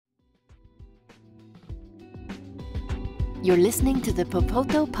You're listening to the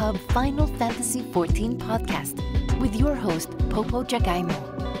Popoto Pub Final Fantasy XIV podcast with your host, Popo Jagaimo.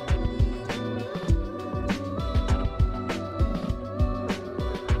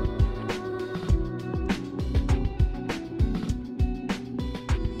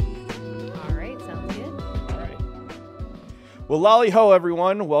 Well, lolly ho,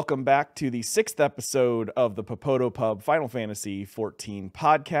 everyone. Welcome back to the 6th episode of the Popoto Pub Final Fantasy XIV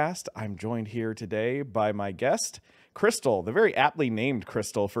podcast. I'm joined here today by my guest, Crystal, the very aptly named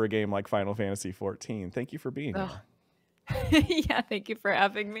Crystal for a game like Final Fantasy XIV. Thank you for being here. Yeah, thank you for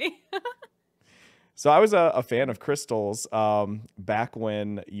having me. So I was a fan of Crystal's back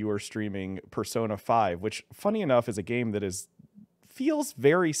when you were streaming Persona 5, which, funny enough, is a game that feels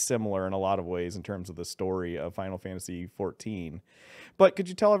very similar in a lot of ways in terms of the story of Final Fantasy XIV. But could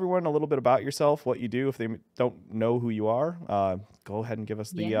you tell everyone a little bit about yourself, what you do, if they don't know who you are? Go ahead and give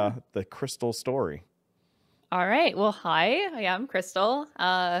us the Crystal story. All right. Well, hi. I am Crystal.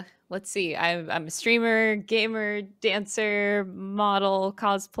 Let's see. I'm a streamer, gamer, dancer, model,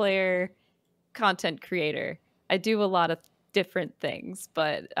 cosplayer, content creator. I do a lot of different things,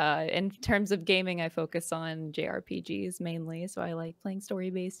 but in terms of gaming, I focus on JRPGs mainly. So I like playing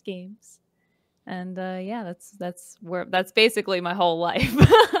story-based games, and that's basically my whole life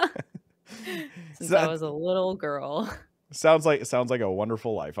since I was a little girl. Sounds like a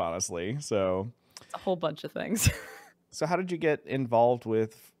wonderful life, honestly. So it's a whole bunch of things. So how did you get involved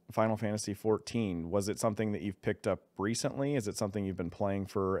with Final Fantasy XIV? Was it something that you've picked up recently? Is it something you've been playing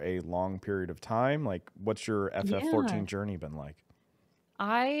for a long period of time? Like, what's your FF14 journey been like?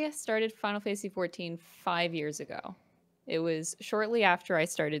 I started Final Fantasy XIV 5 years ago. It was shortly after I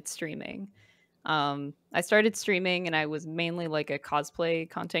started streaming. I started streaming and I was mainly like a cosplay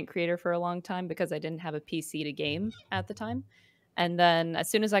content creator for a long time because I didn't have a PC to game at the time. And then as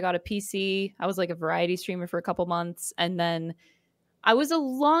soon as I got a PC, I was like a variety streamer for a couple months. And then I was a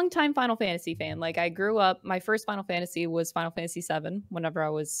longtime Final Fantasy fan. Like, I grew up, my first Final Fantasy was Final Fantasy VII whenever I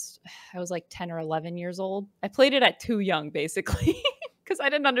was like 10 or 11 years old. I played it at too young, basically, because I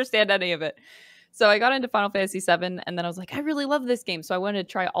didn't understand any of it. So I got into Final Fantasy VII, and then I was like, I really love this game. So I wanted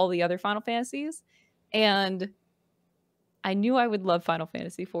to try all the other Final Fantasies, and I knew I would love Final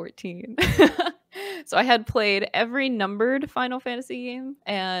Fantasy XIV. So I had played every numbered Final Fantasy game,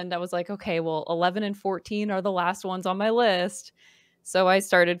 and I was like, okay, well, 11 and 14 are the last ones on my list. So I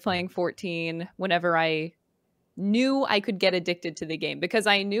started playing 14 whenever I knew I could get addicted to the game, because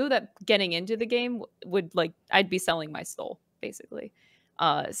I knew that getting into the game would, like, I'd be selling my soul, basically.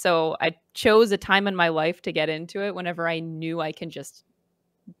 So I chose a time in my life to get into it whenever I knew I can just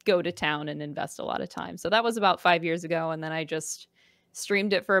go to town and invest a lot of time. So that was about 5 years ago. And then I just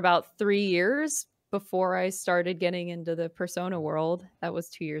streamed it for about 3 years before I started getting into the Persona world. That was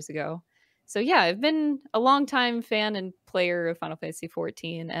 2 years ago. So yeah, I've been a long time fan and player of Final Fantasy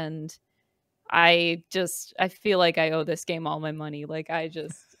XIV, and I feel like I owe this game all my money. Like, I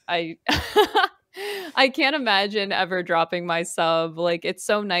I can't imagine ever dropping my sub. Like, it's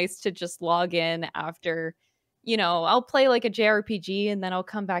so nice to just log in after, I'll play like a JRPG and then I'll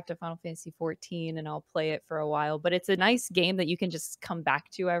come back to Final Fantasy XIV and I'll play it for a while. But it's a nice game that you can just come back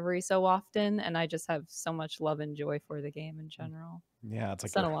to every so often, and I just have so much love and joy for the game in general. Yeah,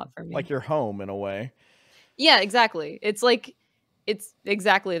 it's done a lot for me. Like your home in a way. Yeah, exactly. It's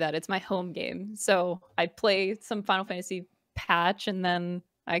exactly that. It's my home game. So I play some Final Fantasy patch, and then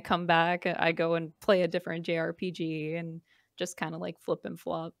I come back, I go and play a different JRPG, and just kind of like flip and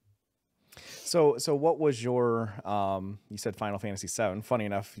flop. So what was your you said Final Fantasy VII. Funny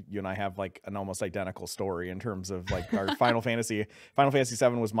enough, you and I have like an almost identical story in terms of like our Final Fantasy VII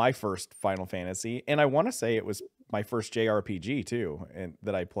was my first Final Fantasy, and I want to say it was my first JRPG too, and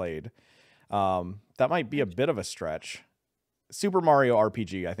that I played. That might be a bit of a stretch. Super Mario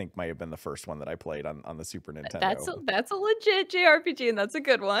RPG, I think, might have been the first one that I played on the Super Nintendo. That's a legit JRPG, and that's a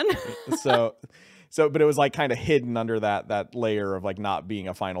good one. But it was like kind of hidden under that layer of like not being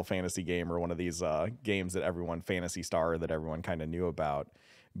a Final Fantasy game or one of these games that Phantasy Star that everyone kind of knew about.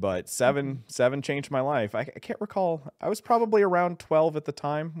 But seven changed my life. I can't recall. I was probably around 12 at the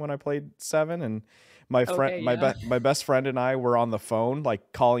time when I played 7, and my best friend and I were on the phone,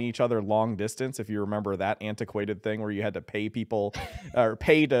 like calling each other long distance. If you remember that antiquated thing where you had to pay people or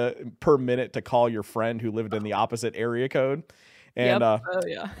per minute to call your friend who lived in the opposite area code. And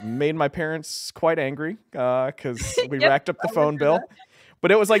made my parents quite angry because we racked up the phone bill.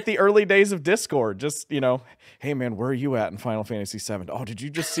 But it was like the early days of Discord. Just, hey, man, where are you at in Final Fantasy VII? Oh, did you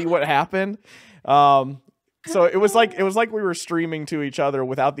just see what happened? So it was like we were streaming to each other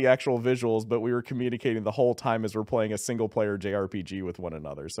without the actual visuals, but we were communicating the whole time as we're playing a single player JRPG with one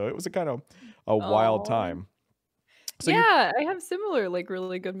another. So it was a kind of a wild time. So you Yeah, I have similar, like,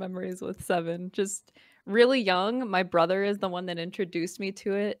 really good memories with 7. Just really young, my brother is the one that introduced me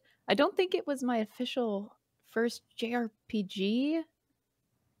to it. I don't think it was my official first JRPG.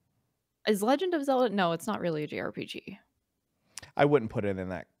 Is Legend of Zelda? No, it's not really a JRPG. I wouldn't put it in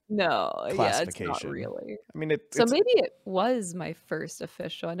that No, yeah, it's not classification. really. I mean, So it's maybe it was my first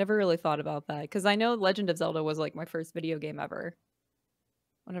official. I never really thought about that because I know Legend of Zelda was, like, my first video game ever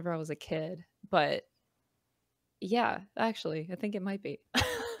whenever I was a kid, but yeah, actually, I think it might be.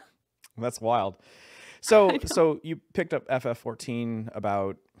 that's wild. I So know. you picked up FF14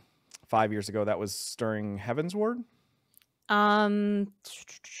 about 5 years ago. That was Stirring Heaven's Word. Um,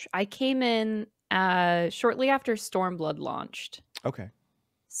 I came in, shortly after Stormblood launched. Okay.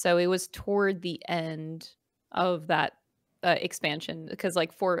 So it was toward the end of that, expansion because,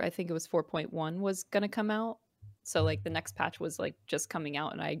 like, I think it was 4.1 was gonna come out. So, like, the next patch was, like, just coming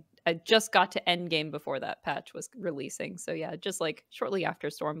out, and I just got to Endgame before that patch was releasing. So, yeah, just, like, shortly after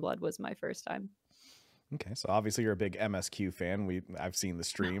Stormblood was my first time. Okay, so obviously you're a big MSQ fan. I've seen the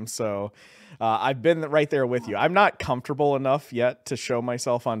stream, so I've been right there with you. I'm not comfortable enough yet to show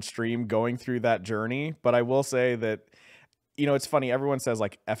myself on stream going through that journey, but I will say that it's funny. Everyone says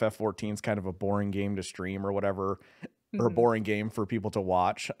like FF14 is kind of a boring game to stream or whatever, or a Mhm. boring game for people to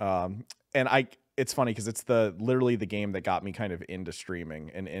watch. And it's funny because it's literally the game that got me kind of into streaming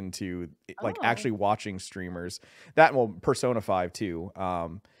and into like Oh. actually watching streamers. That, well, Persona 5 too.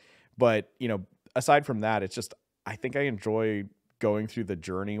 But aside from that, it's just I think I enjoy going through the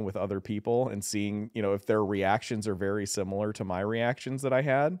journey with other people and seeing if their reactions are very similar to my reactions that I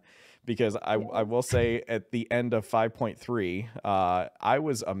had. Because I Yeah. will say at the end of 5.3, I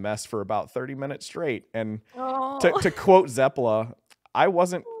was a mess for about 30 minutes straight. And to, Oh. to quote Zeppela, I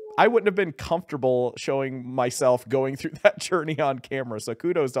wouldn't have been comfortable showing myself going through that journey on camera. So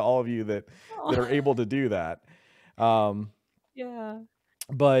kudos to all of you that are Oh. able to do that. Um, Yeah.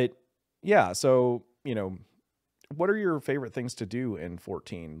 but yeah, so what are your favorite things to do in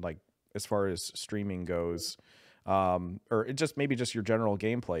 14, like as far as streaming goes? Or maybe just your general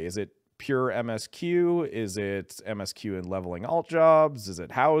gameplay. Is it pure MSQ? Is it MSQ and leveling alt jobs? Is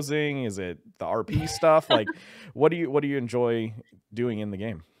it housing? Is it the RP stuff? Like what do you enjoy doing in the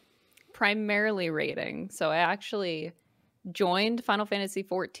game? Primarily rating. So I actually joined Final Fantasy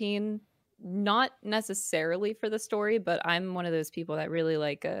 14 not necessarily for the story, but I'm one of those people that really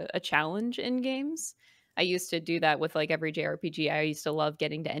like a challenge in games. I used to do that with like every JRPG. I used to love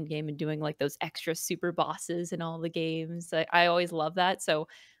getting to endgame and doing like those extra super bosses in all the games. I always love that. So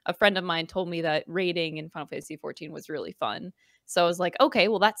a friend of mine told me that raiding in Final Fantasy 14 was really fun. So I was like, okay,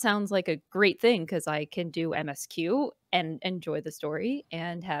 well, that sounds like a great thing because I can do MSQ and enjoy the story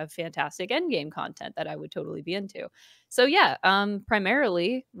and have fantastic endgame content that I would totally be into. So yeah,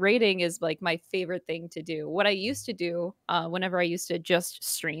 primarily raiding is like my favorite thing to do. What I used to do, whenever I used to just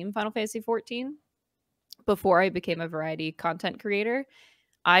stream Final Fantasy 14 before I became a variety content creator,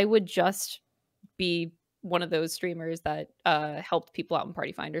 I would just be one of those streamers that helped people out in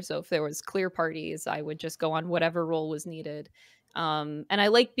Party Finder. So if there was clear parties, I would just go on whatever role was needed. And I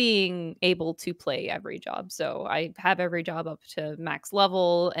like being able to play every job. So I have every job up to max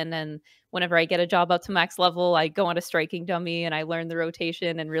level. And then whenever I get a job up to max level, I go on a striking dummy and I learn the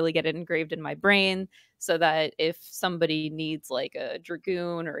rotation and really get it engraved in my brain so that if somebody needs like a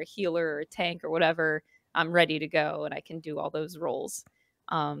dragoon or a healer or a tank or whatever, I'm ready to go and I can do all those roles.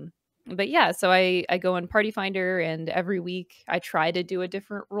 But yeah, so I go in Party Finder, and every week I try to do a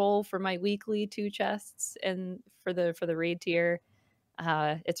different role for my weekly 2 chests and for the raid tier.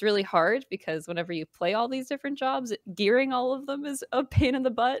 It's really hard because whenever you play all these different jobs, gearing all of them is a pain in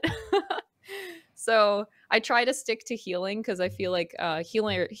the butt. So I try to stick to healing because I feel like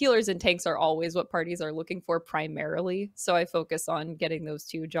healers and tanks are always what parties are looking for primarily. So I focus on getting those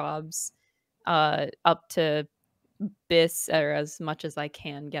 2 jobs up to BIS, or as much as I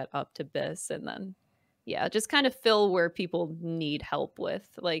can get up to BIS, and then yeah, just kind of fill where people need help with.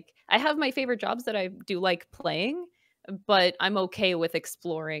 Like I have my favorite jobs that I do like playing, but I'm okay with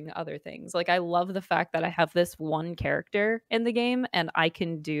exploring other things. Like I love the fact that I have this one character in the game and I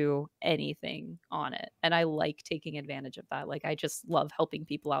can do anything on it. And I like taking advantage of that. Like I just love helping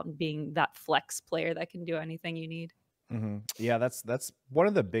people out and being that flex player that can do anything you need. Yeah, that's one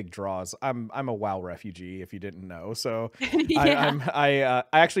of the big draws. I'm a WoW refugee, if you didn't know. So Yeah. I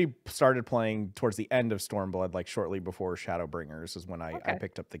actually started playing towards the end of Stormblood, like shortly before Shadowbringers is when I Okay.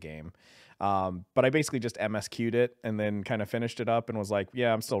 picked up the game. But I basically just MSQ'd it and then kind of finished it up and was like,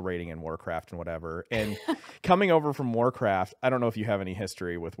 yeah, I'm still raiding in Warcraft and whatever. And coming over from Warcraft, I don't know if you have any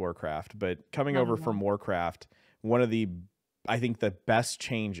history with Warcraft, but coming No, over no. from Warcraft, one of the I think the best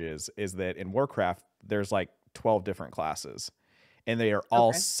changes is that in Warcraft, there's like 12 different classes, and they are all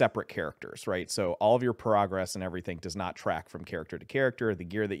Okay. separate characters, right? So all of your progress and everything does not track from character to character. The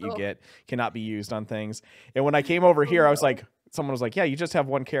gear that you Oh, get cannot be used on things. And when I came over oh here, I was no. like, someone was like, yeah, you just have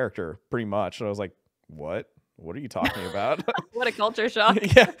one character pretty much. And I was like, what are you talking about? What a culture shock.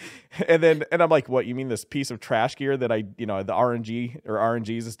 Yeah. And I'm like, what, you mean this piece of trash gear that I, the RNG or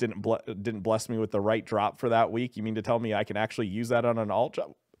RNGs just didn't bless me with the right drop for that week? You mean to tell me I can actually use that on an alt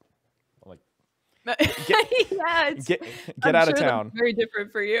job? I'm like, Yeah, get I'm out sure of that's town. very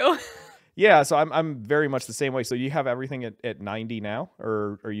different for you. Yeah, so I'm very much the same way. So you have everything at 90 now,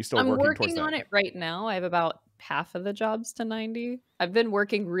 or are you still I'm working towards working that? on it right now. I have about half of the jobs to 90. I've been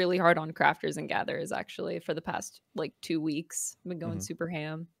working really hard on crafters and gatherers actually for the past like 2 weeks. I've been going Mhm. super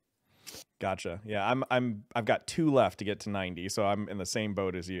ham. Gotcha. Yeah, I've got 2 left to get to 90, so I'm in the same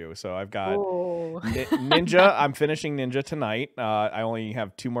boat as you. So I've got Oh. Ninja. I'm finishing Ninja tonight. I only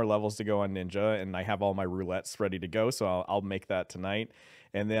have 2 more levels to go on Ninja, and I have all my roulettes ready to go, so I'll make that tonight.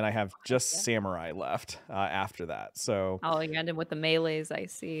 And then I have just Yeah. Samurai left after that. So Oh, you're ending with the melees, I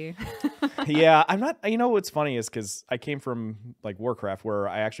see. yeah, I'm not. You know what's funny is because I came from like Warcraft, where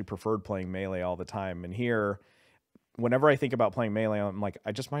I actually preferred playing melee all the time, and here, whenever I think about playing melee, I'm like,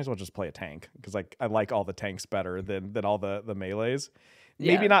 I just might as well just play a tank because like I like all the tanks better than all the melees.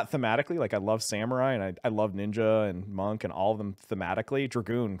 Maybe Yeah, not thematically. Like I love Samurai and I love Ninja and Monk and all of them thematically.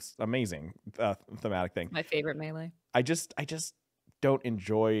 Dragoon's amazing thematic thing. my favorite melee. I just don't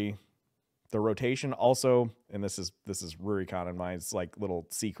enjoy the rotation. Also, and this is Rurikon and mine's like little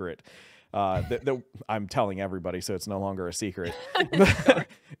secret that I'm telling everybody, so it's no longer a secret. Sure.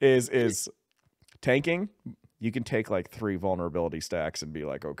 is tanking. You can take like 3 vulnerability stacks and be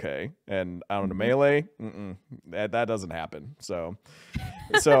like, okay. And out of melee, that doesn't happen. So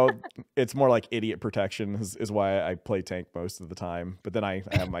it's more like idiot protection is why I play tank most of the time. But then I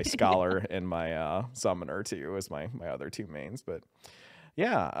have my scholar and my summoner too as my other 2 mains. But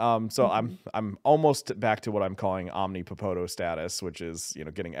yeah, so I'm almost back to what I'm calling omni-Popoto status, which is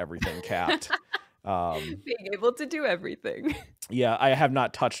getting everything capped. Being able to do everything. Yeah, I have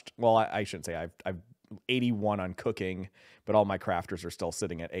not touched. Well, I shouldn't say I've 81 on cooking, but all my crafters are still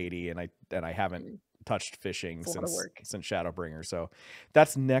sitting at 80, and I haven't touched fishing It's a lot of work. since Shadowbringer. So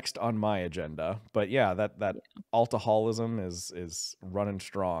that's next on my agenda. But yeah, that alcoholism is running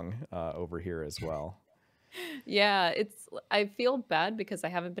strong over here as well. Yeah, I feel bad because I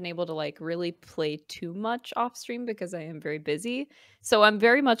haven't been able to like really play too much off stream because I am very busy. So I'm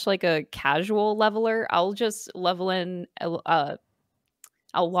very much like a casual leveler. I'll just level in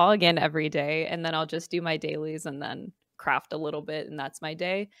I'll log in every day and then I'll just do my dailies and then craft a little bit and that's my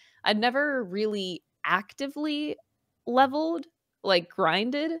day. I've never really actively leveled, like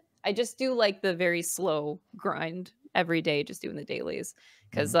grinded. I just do like the very slow grind every day, just doing the dailies.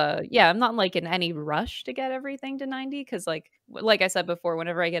 Cause yeah, I'm not like in any rush to get everything to 90. Cause like I said before,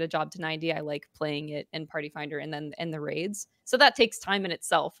 whenever I get a job to 90, I like playing it in Party Finder and then in the raids. So that takes time in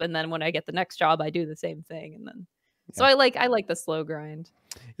itself. And then when I get the next job, I do the same thing. And then so Yeah. I like the slow grind.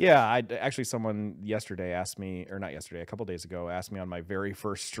 Yeah, I actually someone yesterday asked me, or not yesterday, a couple days ago, asked me on my very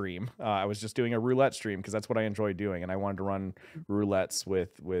first stream. I was just doing a roulette stream because that's what I enjoy doing, and I wanted to run roulettes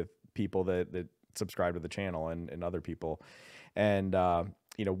with people that subscribe to the channel and other people. And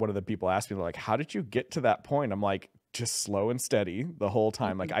one of the people asked me like, "How did you get to that point?" I'm like, just slow and steady the whole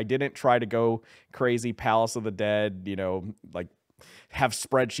time. Like I didn't try to go crazy Palace of the Dead, like have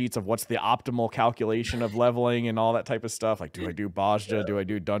spreadsheets of what's the optimal calculation of leveling and all that type of stuff. Like, do I do Bozja? Do I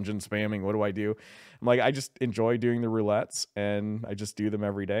do dungeon spamming? What do I do? I'm like, I just enjoy doing the roulettes and I just do them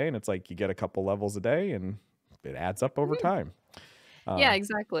every day. And it's like, you get a couple levels a day and it adds up over time. Yeah,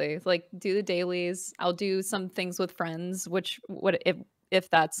 exactly. Like do the dailies. I'll do some things with friends, which what if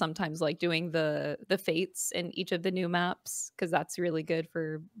that's sometimes like doing the fates in each of the new maps because that's really good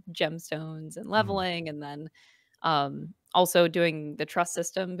for gemstones and leveling, and then also doing the trust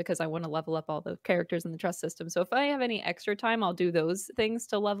system because I want to level up all the characters in the trust system. So if I have any extra time, I'll do those things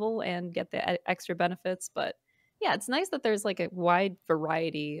to level and get the extra benefits. But yeah, it's nice that there's like a wide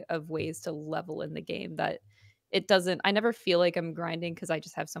variety of ways to level in the game that it doesn't I never feel like I'm grinding because I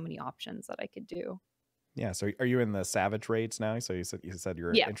just have so many options that I could do. Yeah. So are you in the Savage raids now? So you said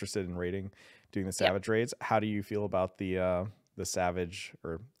you're Yeah. interested in doing the Yeah. Savage raids. How do you feel about the Savage,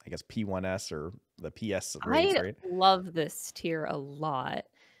 or I guess P1S or the PS raids, I right? love this tier a lot.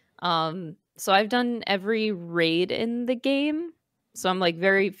 So I've done every raid in the game. So I'm like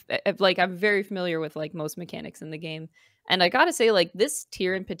I'm very familiar with like most mechanics in the game. And I gotta say, like this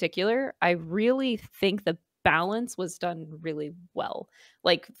tier in particular, I really think the balance was done really well.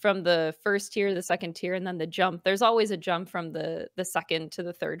 Like from the first tier, the second tier, and then the jump. There's always a jump from the second to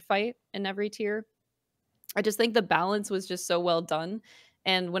the third fight in every tier. I just think the balance was just so well done.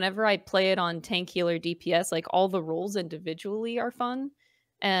 And whenever I play it on tank, healer, DPS, like all the roles individually are fun.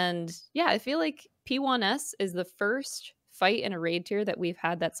 And yeah, I feel like P1S is the first fight in a raid tier that we've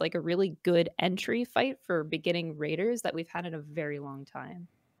had that's like a really good entry fight for beginning raiders that we've had in a very long time.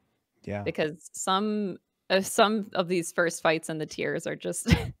 Yeah. Because some of these first fights in the tiers are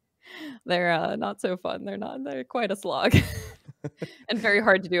just they're not so fun. They're quite a slog and very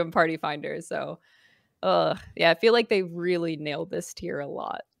hard to do in Party Finder. So yeah, I feel like they really nailed this tier a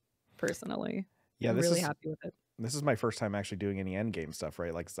lot, personally. Yeah, I'm this really is happy with it. this is my first time actually doing any end game stuff,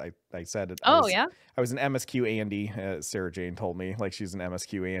 right? Like I said, Oh, yeah? I was an MSQ Andy. Sarah Jane told me like she's an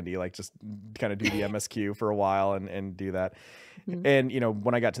MSQ Andy, like just kind of do the MSQ for a while and do that. Mhm. And you know,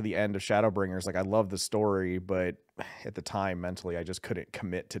 when I got to the end of Shadowbringers, like I love the story, but at the time mentally I just couldn't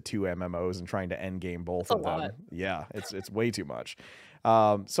commit to 2 MMOs and trying to end game both That's a of them. lot. Yeah, it's way too much.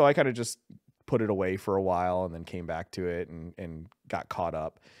 So I kind of just put it away for a while and then came back to it and got caught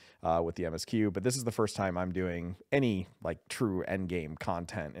up with the MSQ. But this is the first time I'm doing any like true end game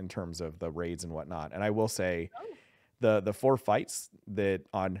content in terms of the raids and whatnot. And I will say the 4 fights that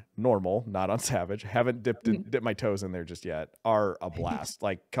on normal, not on Savage, haven't dipped my toes in there just yet, are a blast.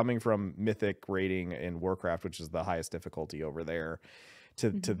 Like coming from Mythic rating in Warcraft, which is the highest difficulty over there, to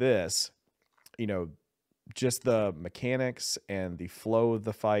this, you know, just the mechanics and the flow of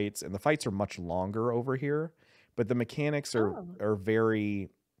the fights, and the fights are much longer over here, but the mechanics are very,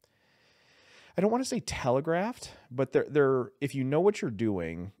 I don't want to say telegraphed, but they're if you know what you're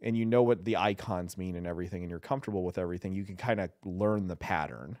doing and you know what the icons mean and everything and you're comfortable with everything, you can kind of learn the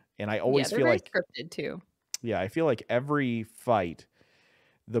pattern. And I always they're feel very like scripted too. yeah, I feel like every fight,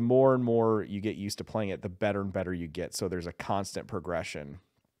 the more and more you get used to playing it, the better and better you get. So there's a constant progression,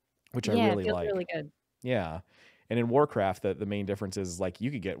 which I Yeah, it really feels like. really good. Yeah. And in Warcraft, the main difference is like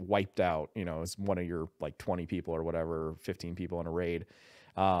you could get wiped out, you know, as one of your like 20 people or whatever, 15 people in a raid,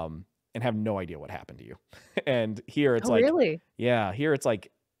 and have no idea what happened to you. And here it's Oh, like, really? yeah, here it's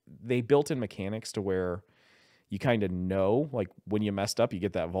like they built in mechanics to where you kind of know, like when you messed up, you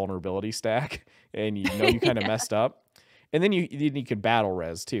get that vulnerability stack and you know you kind of messed up. And then you can battle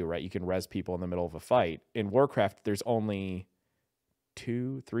res too, right? You can res people in the middle of a fight. In Warcraft, there's only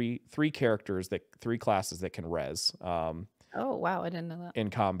three classes that can res Oh, wow, I didn't know that. in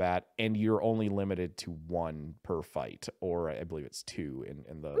combat, and you're only limited to 1 per fight, or I believe it's 2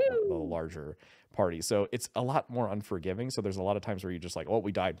 in the larger party. So it's a lot more unforgiving. So there's a lot of times where you just like, oh,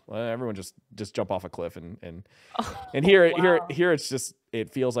 we died. Everyone just jump off a cliff and here it's just,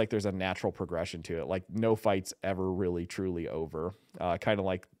 it feels like there's a natural progression to it. Like no fight's ever really truly over. Kind of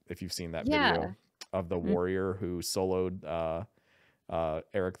like if you've seen that video of the warrior who soloed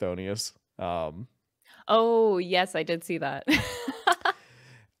Eric Thonius. Oh, yes, I did see that.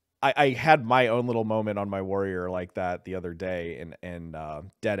 I had my own little moment on my warrior like that the other day and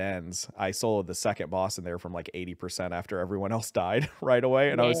Dead Ends. I soloed the second boss in there from like 80% after everyone else died right away.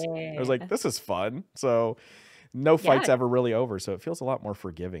 And I was like, this is fun. So no fight's ever really over. So it feels a lot more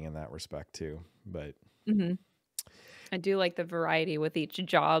forgiving in that respect too. But I do like the variety with each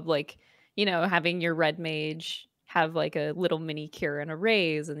job, like, you know, having your red mage have like a little mini cure and a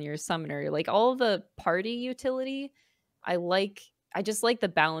raise, and your summoner, like all the party utility. I just like the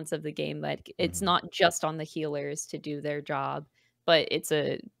balance of the game. Like it's not just on the healers to do their job, but it's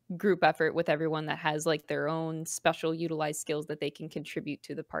a group effort with everyone that has like their own special utilized skills that they can contribute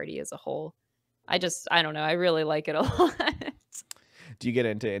to the party as a whole. I don't know. I really like it a lot. Do you get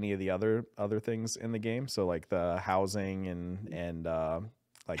into any of the other things in the game? So like the housing and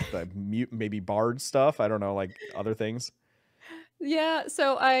like the maybe bard stuff? I don't know, like other things. Yeah,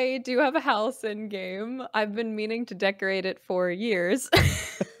 so I do have a house in game. I've been meaning to decorate it for years.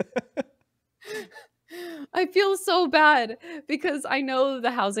 I feel so bad because I know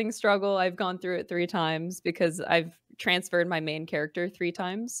the housing struggle. I've gone through it 3 times because I've transferred my main character 3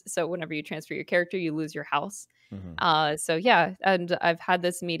 times. So whenever you transfer your character, you lose your house. So yeah, and I've had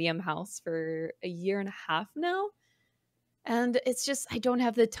this medium house for a year and a half now. And it's just, I don't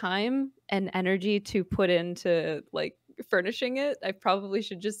have the time and energy to put into like furnishing it. I probably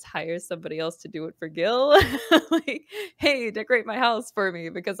should just hire somebody else to do it for Gil. Like, hey, decorate my house for me,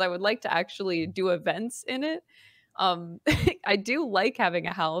 because I would like to actually do events in it. I do like having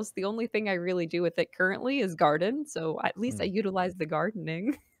a house. The only thing I really do with it currently is garden. So at least I utilize the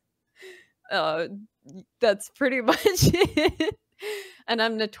gardening. That's pretty much it. And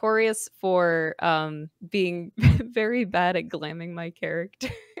I'm notorious for being very bad at glamming my character.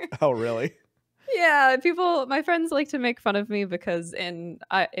 Oh, really? Yeah, my friends like to make fun of me because in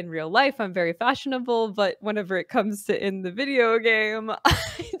real life I'm very fashionable, but whenever it comes to in the video game,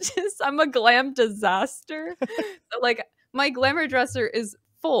 I'm a glam disaster. So like my glamour dresser is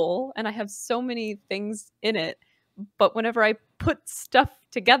full and I have so many things in it, but whenever I put stuff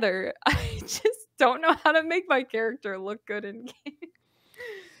together, I just don't know how to make my character look good in game.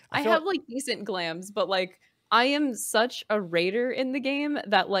 I I feel have like like decent glams, but like I am such a raider in the game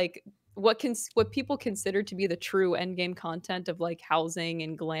that like what people consider to be the true end game content of like housing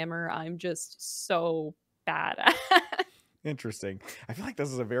and glamour, I'm just so bad at. interesting. I feel like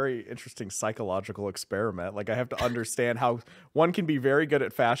this is a very interesting psychological experiment. Like I have to understand how one can be very good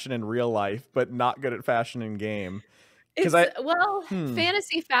at fashion in real life, but not good at fashion in game. Because It's well, hmm,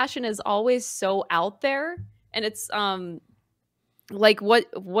 fantasy fashion is always so out there, and it's like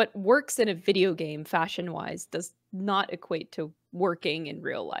what works in a video game fashion wise does not equate to working in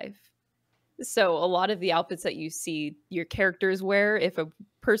real life. So a lot of the outfits that you see your characters wear, if a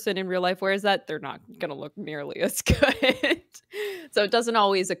person in real life wears that, they're not going to look nearly as good. So it doesn't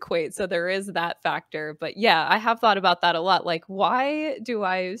always equate. So there is that factor. But yeah, I have thought about that a lot. Like, why do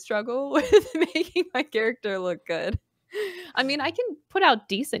I struggle with making my character look good? I mean, I can put out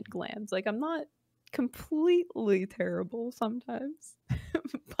decent glams. Like, I'm not completely terrible sometimes.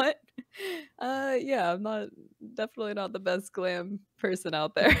 But yeah, I'm not definitely not the best glam person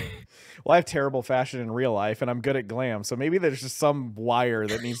out there. well, I have terrible fashion in real life, and I'm good at glam. So maybe there's just some wire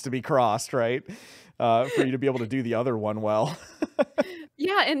that needs to be crossed, right? For you to be able to do the other one well.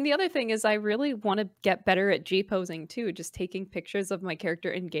 Yeah, and the other thing is I really want to get better at G posing too, just taking pictures of my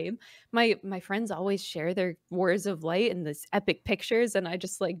character in game. My friends always share their Wars of Light and this epic pictures, and I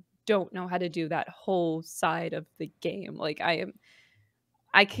just like don't know how to do that whole side of the game. Like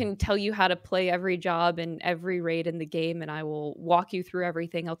I can tell you how to play every job and every raid in the game, and I will walk you through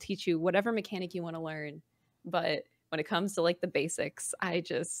everything. I'll teach you whatever mechanic you want to learn. But when it comes to like the basics, I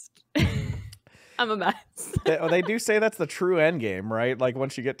just I'm a mess. They do say that's the true end game, right? Like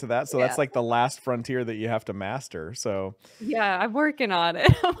once you get to that, so Yeah. that's like the last frontier that you have to master. So Yeah, I'm working on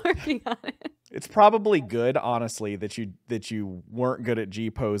it. I'm working on it. it's probably good, honestly, that you weren't good at G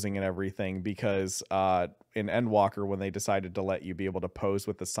posing and everything because in Endwalker, when they decided to let you be able to pose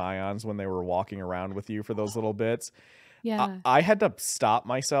with the scions when they were walking around with you for those little bits, Yeah. I had to stop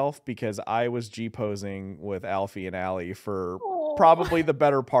myself because I was G posing with Alfie and Allie for Oh. probably the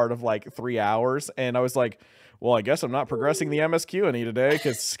better part of like 3 hours, and I was like, well, I guess I'm not progressing the MSQ any today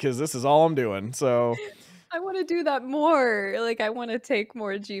because this is all I'm doing. So I wanna do that more. Like, I wanna take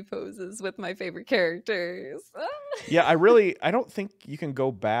more G poses with my favorite characters. yeah, I don't think you can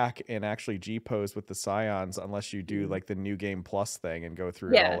go back and actually G pose with the Scions unless you do Mm. like the new game plus thing and go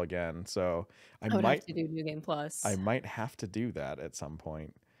through it Yeah, all again. So I I would have might to do New Game I Plus. might have to do that at some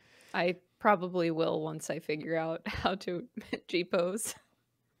point. I probably will once I figure out how to G pose.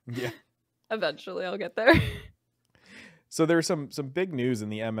 Yeah. Eventually, I'll get there. So there's some big news in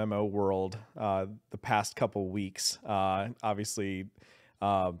the MMO world the past couple weeks. Obviously,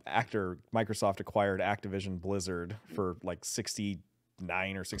 after Microsoft acquired Activision Blizzard for like 69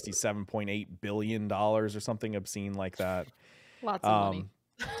 or 67.8 billion dollars or something obscene like that. Lots of money.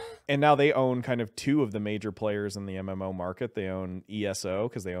 Um, and now they own kind of two of the major players in the MMO market. They own ESO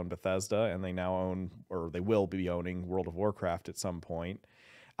because they own Bethesda, and they now own, or they will be owning, World of Warcraft at some point.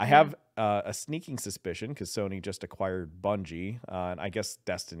 I Yeah. have a sneaking suspicion because Sony just acquired Bungie, and I guess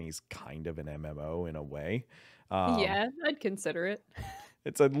Destiny's kind of an MMO in a way. Yeah, I'd consider it.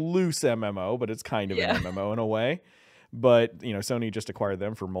 It's a loose MMO, but it's kind of an Yeah. MMO in a way. But you know, Sony just acquired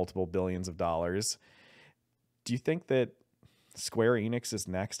them for multiple billions of dollars. Do you think that Square Enix is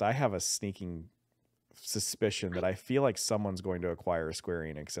next? I have a sneaking suspicion that I feel like someone's going to acquire Square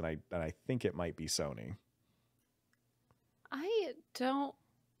Enix, and I think it might be Sony. I don't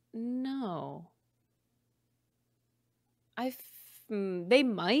know. They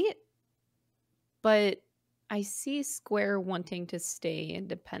might, but I see Square wanting to stay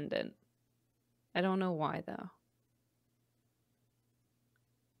independent. I don't know why though.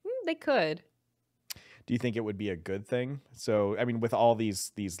 They could. Do you think it would be a good thing? So, I mean, with all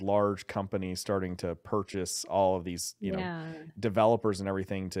these large companies starting to purchase all of these, you know, Yeah. developers and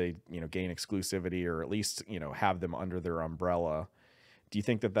everything to, you know, gain exclusivity or at least, you know, have them under their umbrella. Do you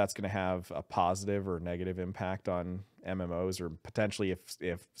think that that's going to have a positive or negative impact on MMOs, or potentially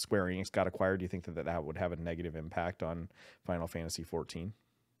if Square Enix got acquired, do you think that that would have a negative impact on Final Fantasy 14?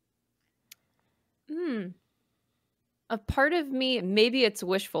 Hmm. A part of me, maybe it's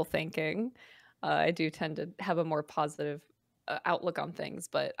wishful thinking. I do tend to have a more positive outlook on things,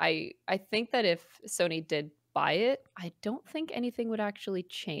 but I think that if Sony did buy it, I don't think anything would actually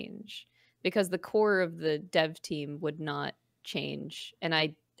change. because the core of the dev team would not change. And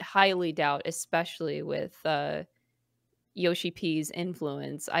I highly doubt, especially with Yoshi P's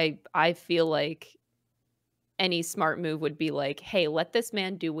influence, I feel like any smart move would be like, hey, let this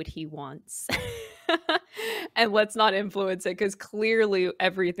man do what he wants. And let's not influence it, because clearly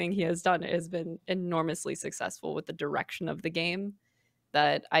everything he has done has been enormously successful with the direction of the game,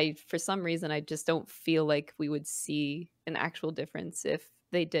 that for some reason, I just don't feel like we would see an actual difference if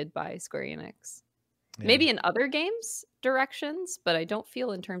they did buy Square Enix. Yeah. Maybe in other games directions, but I don't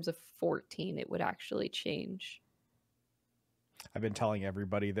feel in terms of 14 it would actually change. I've been telling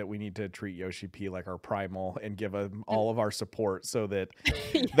everybody that we need to treat Yoshi P like our primal and give him all of our support so that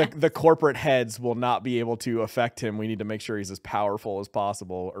Yes. the corporate heads will not be able to affect him. We need to make sure he's as powerful as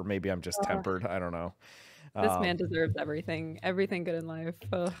possible, or maybe I'm just tempered. I don't know. This man deserves everything good in life.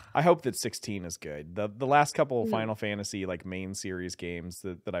 Ugh. I hope that 16 is good. The last couple of Final Fantasy like main series games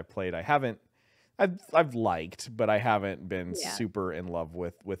that I played, I've liked, but I haven't been super in love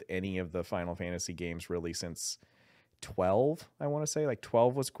with any of the Final Fantasy games really since 12. I want to say like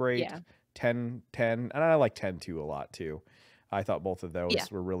 12 was great. Yeah. 10, and I like 10 too a lot too. I thought both of those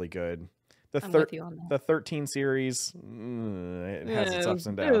were really good. I'm with you on that. The 13 series, it has its ups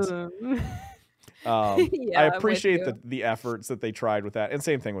and downs. Yeah, I appreciate the efforts that they tried with that, and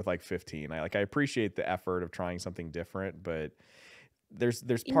same thing with like 15. I appreciate the effort of trying something different, but there's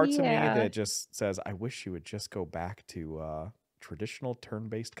parts of me that just says I wish you would just go back to traditional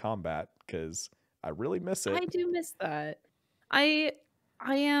turn-based combat, because I really miss it. I do miss that.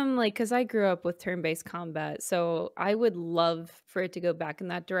 I am like, because I grew up with turn-based combat, so I would love for it to go back in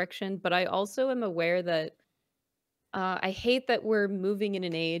that direction, but I also am aware that I hate that we're moving in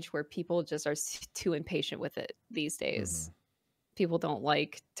an age where people just are too impatient with it these days. People don't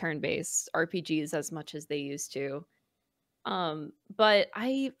like turn-based RPGs as much as they used to. But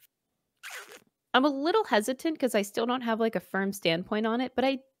I'm a little hesitant because I still don't have like a firm standpoint on it, but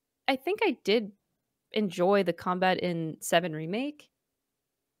I think I did enjoy the combat in 7 Remake.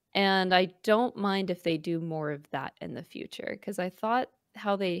 And I don't mind if they do more of that in the future, because I thought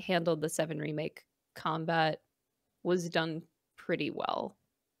how they handled the 7 Remake combat was done pretty well.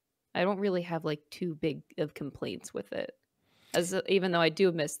 I don't really have like too big of complaints with it, even though I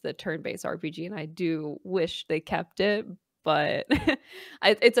do miss the turn-based RPG and I do wish they kept it, but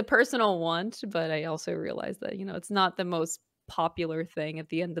it's a personal want. But I also realize that it's not the most popular thing at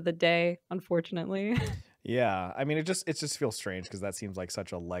the end of the day, unfortunately. Yeah, I mean, it just feels strange because that seems like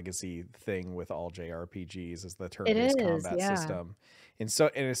such a legacy thing with all JRPGs, is the turn-based combat system. And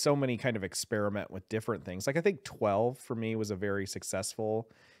it's so many kind of experiment with different things. Like I think 12 for me was a very successful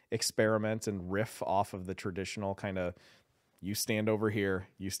experiment and riff off of the traditional kind of you stand over here,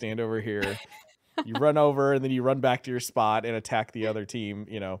 you run over, and then you run back to your spot and attack the other team,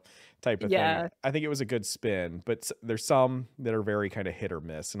 type of thing. I think it was a good spin, but there's some that are very kind of hit or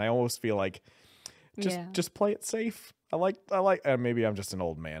miss, and I almost feel like just play it safe. I like maybe I'm just an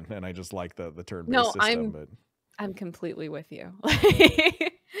old man and I just like the turn-based system. But I'm completely with you.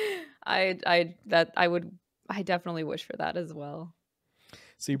 I definitely wish for that as well.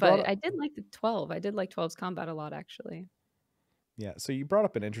 So I did like the 12. I did like 12's combat a lot, actually. Yeah, so you brought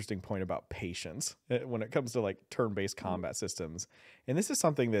up an interesting point about patience when it comes to like turn-based combat systems. And this is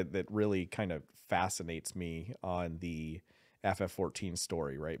something that really kind of fascinates me on the FF14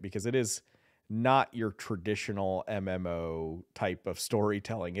 story, right? Because it is not your traditional MMO type of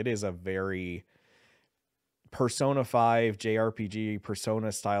storytelling. It is a very Persona 5 JRPG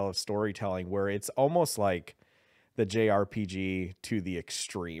Persona style of storytelling, where it's almost like the JRPG to the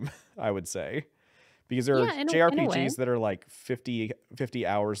extreme, I would say. Because there are JRPGs that are like 50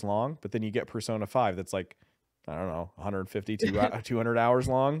 hours long, but then you get Persona 5 that's like, I don't know, 150 to 200 hours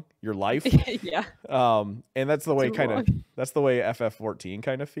long, your life. Yeah. And that's the way that's the way FF14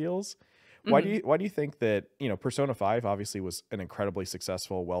 kind of feels. Why do you think that, Persona 5 obviously was an incredibly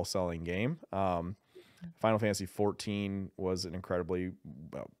successful, well-selling game. Final Fantasy 14 was an incredibly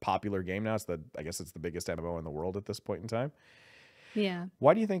popular game now. I guess it's the biggest MMO in the world at this point in time. Yeah.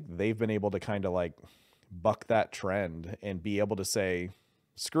 Why do you think they've been able to kind of like buck that trend and be able to say,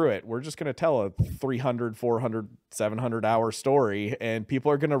 screw it, we're just going to tell a 300, 400, 700 hour story and people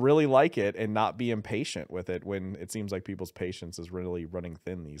are going to really like it and not be impatient with it, when it seems like people's patience is really running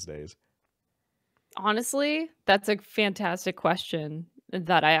thin these days? Honestly, that's a fantastic question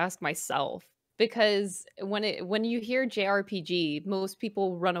that I ask myself, because when you hear JRPG, most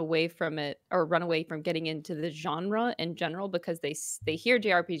people run away from it, or run away from getting into the genre in general, because they hear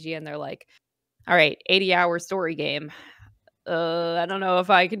JRPG and they're like, all right, 80-hour story game. I don't know if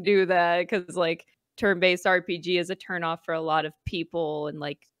I can do that, because like turn-based RPG is a turnoff for a lot of people, and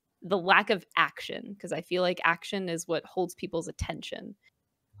like the lack of action, because I feel like action is what holds people's attention.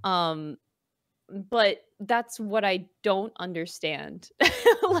 Um, but that's what I don't understand.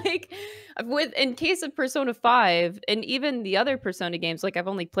 Like with in case of Persona 5 and even the other Persona games, like I've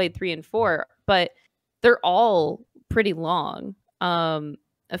only played 3 and 4, but they're all pretty long.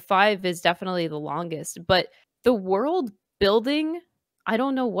 5 is definitely the longest, but the world building, I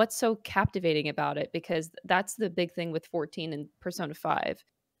don't know what's so captivating about it, because that's the big thing with 14 and Persona 5.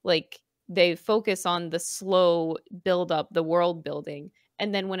 Like they focus on the slow build up, the world building,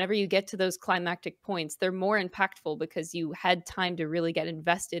 and then whenever you get to those climactic points, they're more impactful because you had time to really get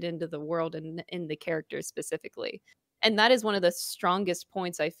invested into the world and in the characters specifically. And that is one of the strongest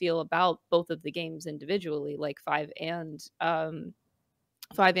points I feel about both of the games individually, like 5 and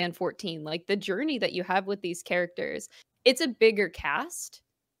 14. Like the journey that you have with these characters, it's a bigger cast,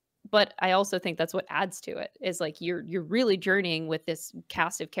 but I also think that's what adds to it, is like you're really journeying with this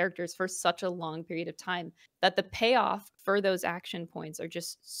cast of characters for such a long period of time that the payoff for those action points are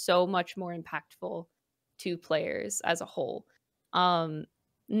just so much more impactful to players as a whole. Um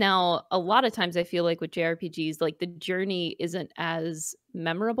Now a lot of times I feel like with JRPGs, like the journey isn't as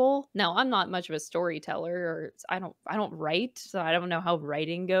memorable. Now I'm not much of a storyteller, or I don't write, so I don't know how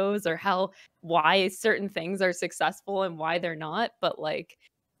writing goes or how why certain things are successful and why they're not, but like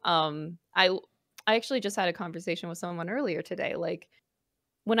um, I I actually just had a conversation with someone earlier today. Like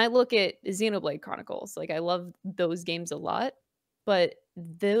when I look at Xenoblade Chronicles, like I love those games a lot, but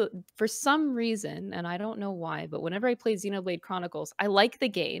the for some reason, and I don't know why, but whenever I play Xenoblade Chronicles, I like the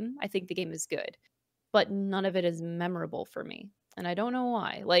game. I think the game is good, but none of it is memorable for me. And I don't know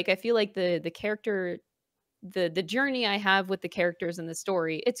why. Like I feel like the character the journey I have with the characters in the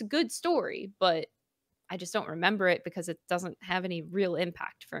story, it's a good story, but I just don't remember it because it doesn't have any real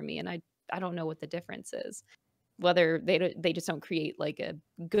impact for me, and I don't know what the difference is. Whether they just don't create like a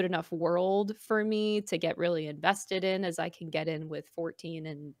good enough world for me to get really invested in as I can get in with 14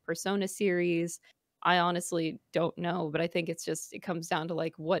 and Persona series. I honestly don't know, but I think it comes down to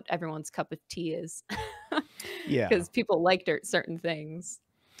like what everyone's cup of tea is. Yeah. Because people like certain things.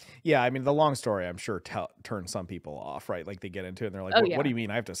 Yeah, I mean, the long story, I'm sure, turns some people off, right? Like they get into it and they're like, Oh what do yeah. you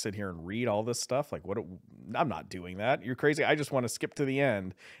mean I have to sit here and read all this stuff? Like, I'm not doing that. You're crazy. I just want to skip to the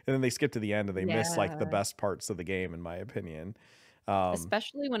end. And then they skip to the end and they miss like the Yeah. best parts of the game, in my opinion. Um,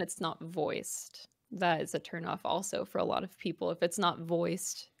 Especially when it's not voiced. That is a turnoff also for a lot of people. If it's not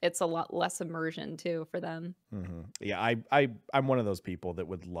voiced, it's a lot less immersion too for them. Yeah, I'm one of those people that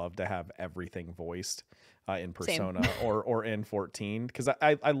would love to have everything voiced in Same. Persona or in 14, because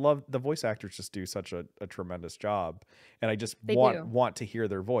I love the voice actors just do such a tremendous job, and I just They do. want to hear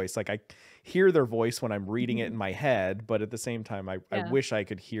their voice. Like I hear their voice when I'm reading it Mhm. in my head, but at the same time, I Yeah. wish I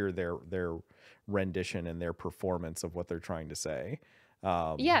could hear their rendition and their performance of what they're trying to say.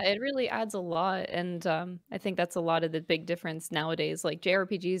 Yeah, it really adds a lot, and, I think that's a lot of the big difference nowadays. Like,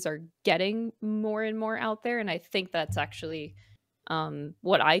 JRPGs are getting more and more out there, and I think that's actually,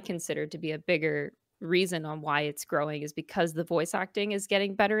 what I consider to be a bigger reason on why it's growing is because the voice acting is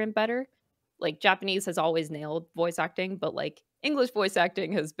getting better and better. Like, Japanese has always nailed voice acting, but, like, English voice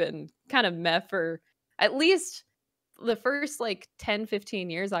acting has been kind of meh for at least the first, like, 10, 15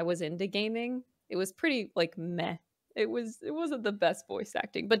 years I was into gaming. It was pretty, like, meh. It wasn't the best voice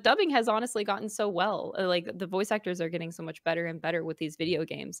acting, but dubbing has honestly gotten so well. Like, the voice actors are getting so much better and better with these video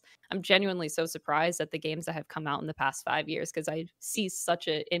games. I'm genuinely so surprised at the games that have come out in the past 5 years because I see such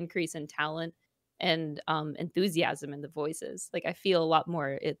an increase in talent and, enthusiasm in the voices. Like, I feel a lot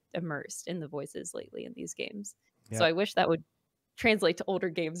more immersed in the voices lately in these games. So Yeah. I wish that would translate to older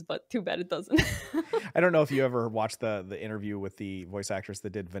games, but too bad it doesn't. I don't know if you ever watched the interview with the voice actress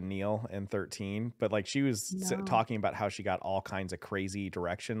that did Vanille in 13, but like she was No. talking about how she got all kinds of crazy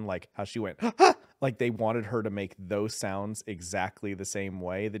direction, like how she went like they wanted her to make those sounds exactly the same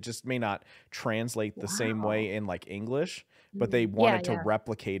way that just may not translate the same Wow. way in like English, but they Mm. Yeah, wanted to yeah.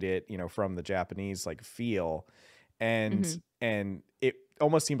 replicate it, from the Japanese like feel, and Mhm. and it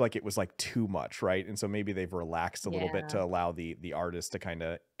almost seemed like it was like too much, right? And so maybe they've relaxed a little bit Yeah. to allow the artist to kind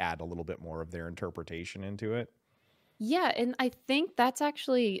of add a little bit more of their interpretation into it. Yeah, and I think that's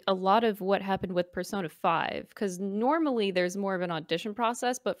actually a lot of what happened with Persona 5, because normally there's more of an audition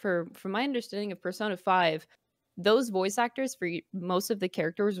process, but from my understanding of Persona 5, those voice actors for most of the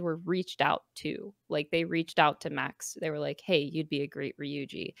characters were reached out to. Like they reached out to Max. They were like, "Hey, you'd be a great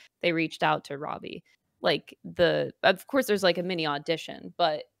Ryuji." They reached out to Robbie. Like of course there's like a mini audition,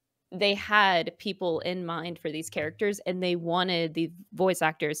 but they had people in mind for these characters and they wanted the voice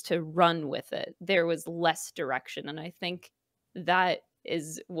actors to run with it. There was less direction, and I think that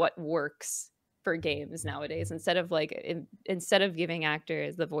is what works for games nowadays, instead of like instead of giving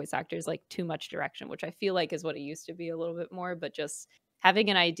actors, the voice actors, like too much direction, which I feel like is what it used to be a little bit more, but just having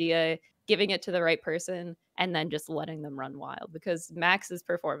an idea, giving it to the right person, and then just letting them run wild, because Max's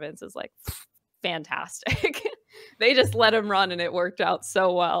performance is like fantastic. They just let him run and it worked out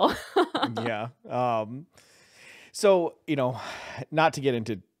so well. Yeah. So, not to get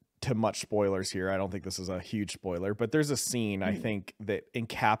into too much spoilers here. I don't think this is a huge spoiler, but there's a scene I think that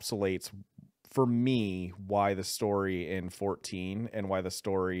encapsulates for me why the story in 14 and why the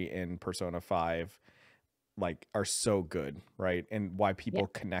story in Persona 5 like are so good, right? And why people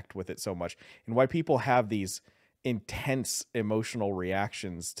connect with it so much, and why people have these intense emotional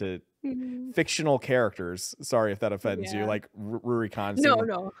reactions to fictional characters. Sorry if that offends you. Like Rurikhan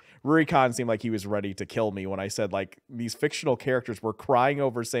seemed like he was ready to kill me when I said like these fictional characters were crying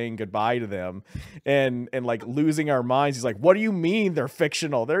over saying goodbye to them and like losing our minds. He's like, what do you mean they're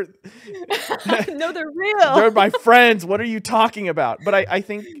fictional? They're no, they're real. They're my friends. What are you talking about? But I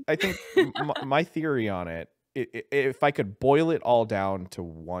think my theory on it, if I could boil it all down to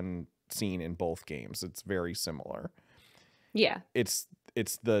one scene in both games, it's very similar. Yeah. It's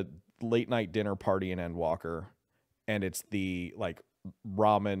the late night dinner party in Endwalker, and it's the like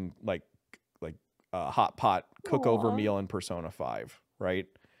ramen like hot pot cookover meal in Persona 5, right?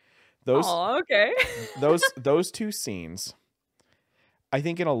 Okay. those two scenes, I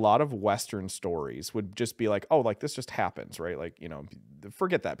think in a lot of Western stories would just be like, oh, like this just happens, right? Like,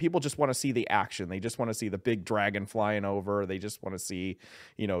 forget that. People just want to see the action. They just want to see the big dragon flying over. They just want to see,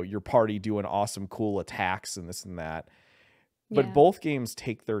 your party doing awesome, cool attacks and this and that. But both games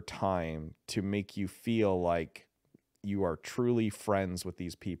take their time to make you feel like you are truly friends with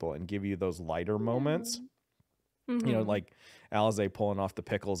these people and give you those lighter moments. Like Alize pulling off the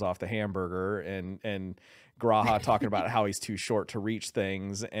pickles off the hamburger and Graha talking about how he's too short to reach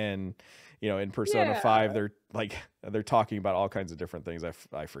things. And, in Persona 5, they're talking about all kinds of different things.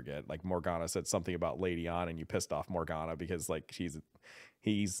 I forget, like Morgana said something about Lady An, and you pissed off Morgana because like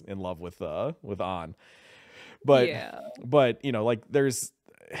he's in love with An. But like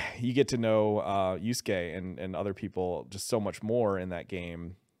you get to know Yusuke and other people just so much more in that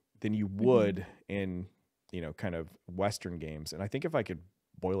game than you would in kind of Western games. And I think if I could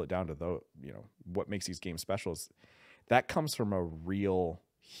boil it down to what makes these games special is that comes from a real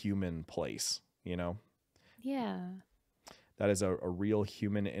human place. That is a real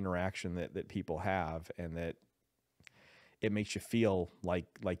human interaction that people have, and that it makes you feel like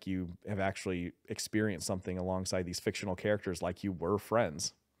you have actually experienced something alongside these fictional characters, like you were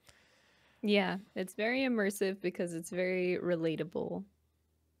friends. Yeah, it's very immersive because it's very relatable.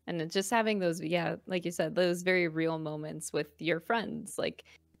 And it's just having those, like you said, those very real moments with your friends, like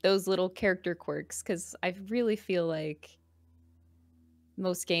those little character quirks. Because I really feel like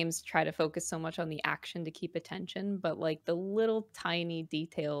most games try to focus so much on the action to keep attention, but like the little tiny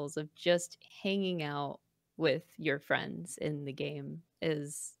details of just hanging out with your friends in the game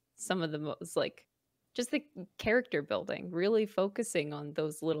is some of the most like just the character building, really focusing on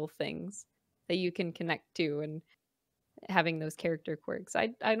those little things that you can connect to and having those character quirks. I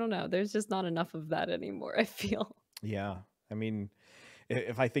don't know, there's just not enough of that anymore, I feel. Yeah, I mean,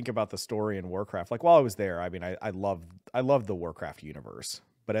 if I think about the story in Warcraft, like while I was there, I mean, I love the Warcraft universe,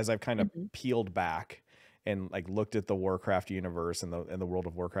 but as I've kind of peeled back and like looked at the Warcraft universe and the World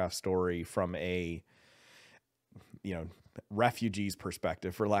of Warcraft story from a refugee's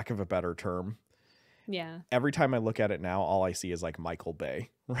perspective, for lack of a better term. Yeah. Every time I look at it now, all I see is like Michael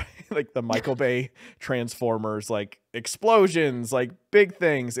Bay, right? Like the Michael Bay Transformers, like explosions, like big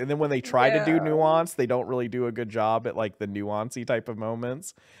things. And then when they try to do nuance, they don't really do a good job at like the nuancy type of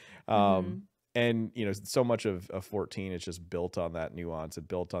moments. And, so much of 14 is just built on that nuance and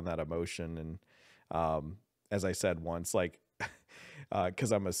built on that emotion. And as I said once, like,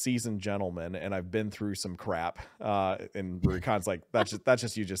 because I'm a seasoned gentleman and I've been through some crap. And Rurikan's like, that's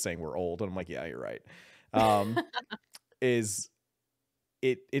just you just saying we're old. And I'm like, yeah, you're right.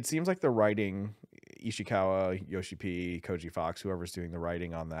 It seems like the writing, Ishikawa, Yoshi P, Koji Fox, whoever's doing the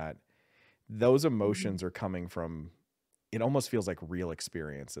writing on that, those emotions are coming from, it almost feels like real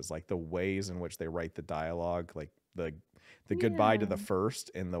experiences, like the ways in which they write the dialogue, like the goodbye to the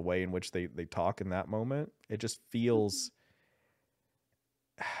first and the way in which they talk in that moment. It just feels...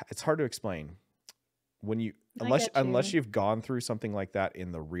 It's hard to explain when unless you've gone through something like that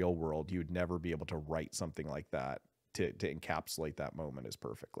in the real world, you'd never be able to write something like that to encapsulate that moment as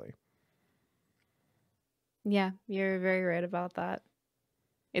perfectly. Yeah, you're very right about that.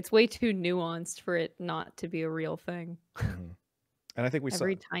 It's way too nuanced for it not to be a real thing. And I think we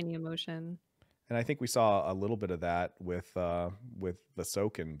every tiny emotion. And I think we saw a little bit of that with the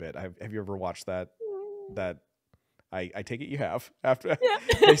Soken bit. Have you ever watched that? That I take it you have after Yeah.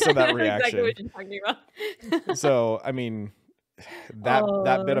 based on I that know exactly reaction. what you're talking about. So I mean, that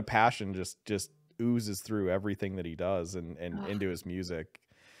bit Oh, of passion just oozes through everything that he does and ugh. into his music.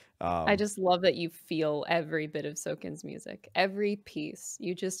 I Um, just love that you feel every bit of Soken's music, every piece.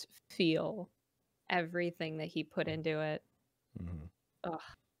 You just feel everything that he put into it. mhm. Ugh.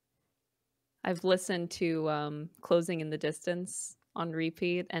 I've listened to Closing in the Distance on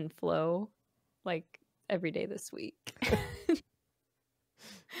repeat and Flow like every day this week.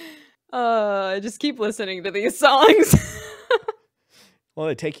 I just keep listening to these songs. Well,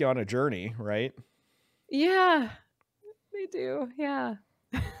 they take you on a journey, right? Yeah, they do. Yeah.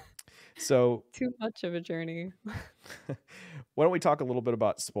 So Too much of a journey. why don't we talk a little bit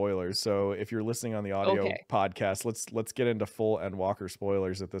about spoilers? So if you're listening on the audio Okay. podcast, let's get into full Endwalker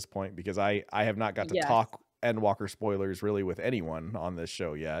spoilers at this point, because I have not got to Yes. talk Endwalker spoilers really with anyone on this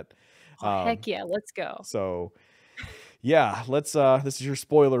show yet. Oh, heck yeah. Let's go. So yeah, let's this is your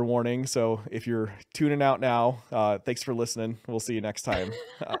spoiler warning. So if you're tuning out now, thanks for listening. We'll see you next time.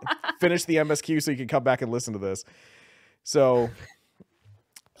 Finish the MSQ so you can come back and listen to this. So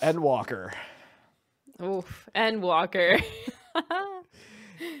Endwalker. Oof. Endwalker.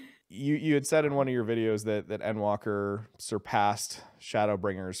 You had said in one of your videos that Endwalker surpassed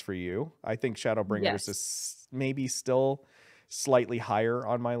Shadowbringers for you. I think Shadowbringers Yes. is maybe still slightly higher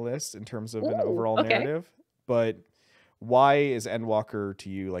on my list in terms of an Ooh, overall okay. narrative. But why is Endwalker to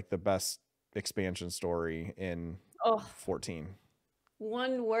you like the best expansion story in Oh, 14?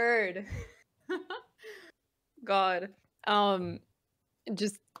 one word. God.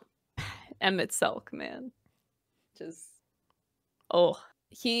 Just Emmett Selk, man. Just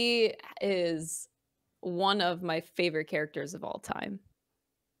he is one of my favorite characters of all time.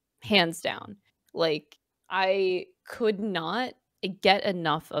 Hands down. Like, I could not get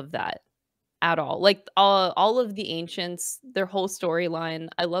enough of that at all. Like, all of the ancients, their whole storyline,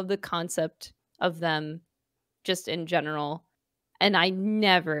 I love the concept of them just in general. And I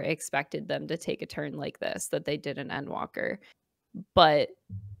never expected them to take a turn like this that they did in Endwalker. But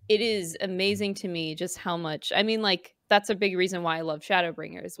it is amazing to me just how much, I mean, like, that's a big reason why I love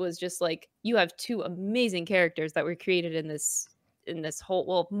Shadowbringers, was just like you have two amazing characters that were created in this whole,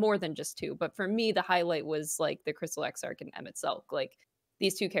 well, more than just two, but for me the highlight was like the Crystal Exarch and Emmett Selk. Like,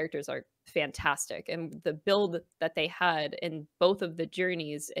 these two characters are fantastic, and the build that they had in both of the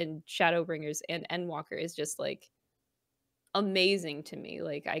journeys in Shadowbringers and Endwalker is just like amazing to me.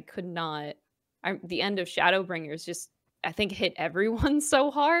 Like, I could not, the end of Shadowbringers just, I think, hit everyone so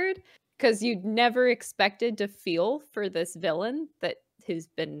hard, because you never expected to feel for this villain that who's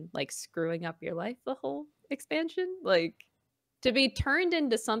been like screwing up your life the whole expansion. Like, to be turned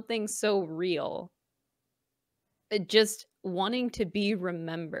into something so real, just wanting to be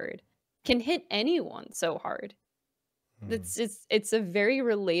remembered, can hit anyone so hard. It's a very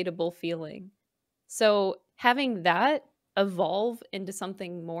relatable feeling. So having that evolve into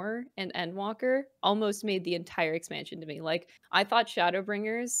something more in Endwalker almost made the entire expansion to me. Like, I thought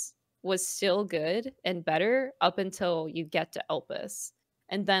Shadowbringers was still good and better up until you get to Elpis.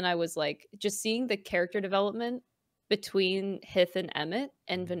 And then I was like, just seeing the character development between Hith and Emmett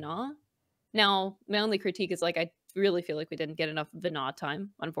and Vana. Now, my only critique is like, I really feel like we didn't get enough Vana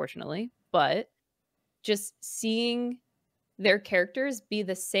time, unfortunately. But just seeing their characters be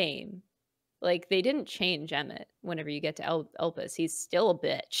the same, like, they didn't change Emmett whenever you get to Elpis. He's still a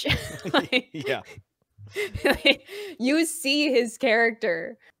bitch. Like, Yeah. like, you see his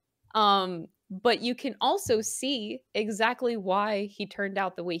character. But you can also see exactly why he turned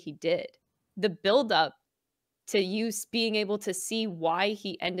out the way he did. The buildup to you being able to see why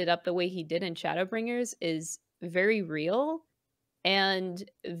he ended up the way he did in Shadowbringers is very real and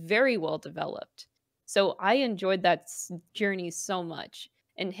very well developed. So I enjoyed that journey so much.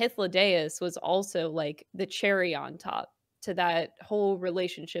 And Hythlodaeus was also like the cherry on top to that whole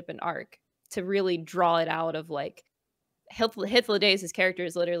relationship and arc, to really draw it out of like, Hythlodaeus' character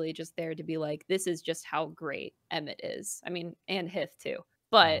is literally just there to be like, this is just how great Emmett is. I mean, and Hith too.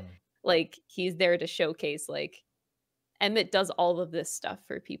 But like, he's there to showcase like, Emmett does all of this stuff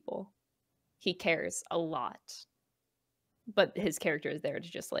for people. He cares a lot. But his character is there to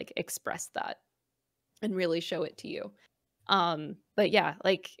just like express that and really show it to you. But yeah,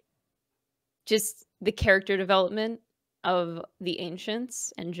 like, just the character development of the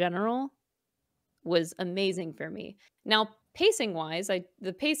ancients in general was amazing for me. Now, pacing wise,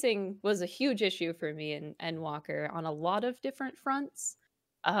 the pacing was a huge issue for me in Endwalker on a lot of different fronts.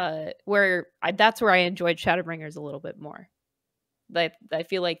 That's where I enjoyed Shadowbringers a little bit more. that I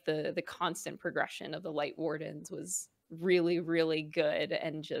feel like the constant progression of the Light Wardens was really, really good,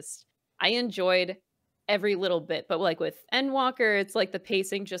 and just I enjoyed every little bit. But like with Endwalker, it's like the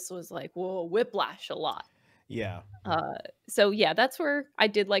pacing just was like, whoa, whiplash a lot. Yeah. Uh, so yeah, that's where I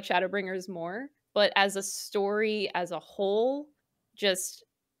did like Shadowbringers more. But as a story as a whole, just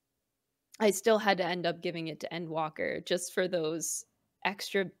I still had to end up giving it to Endwalker just for those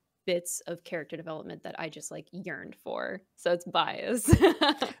extra bits of character development that I just like yearned for. So it's bias.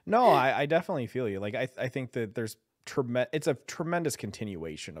 No, I definitely feel you. Like I think that there's it's a tremendous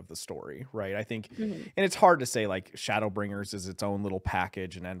continuation of the story, right? I think, Mhm. and it's hard to say like Shadowbringers is its own little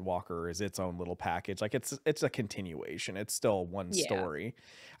package and Endwalker is its own little package. Like it's a continuation. It's still one Yeah. story.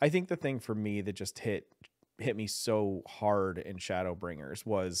 I think the thing for me that just hit me so hard in Shadowbringers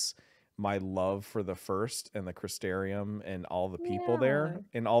was my love for the first and the Crystarium and all the people Yeah. there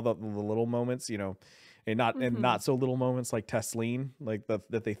and all the little moments, you know, and Mhm. not so little moments like Tesleen, like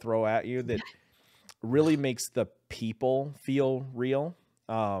that they throw at you that really makes the people feel real.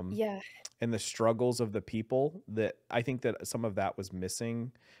 Yeah. And the struggles of the people, that I think that some of that was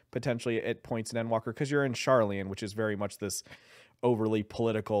missing potentially at points in Endwalker, because you're in Charlian, which is very much this overly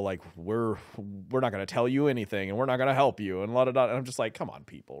political, like we're not going to tell you anything and we're not going to help you and and I'm just like, come on,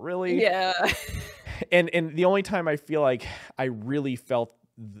 people, really? Yeah. And the only time I feel like I really felt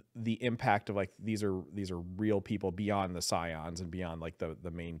the impact of like these are real people beyond the Scions and beyond like the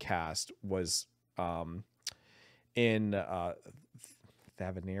main cast was in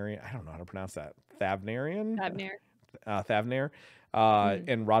Thavnarian. I don't know how to pronounce that. Thavnarian? Abner. Thavnar. Mhm.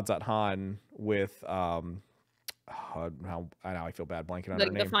 And Radzat Han with now I feel bad blanking on her Like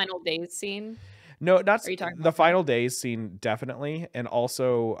the name. final days scene. No, not Are you talking the about that? final days scene, definitely, and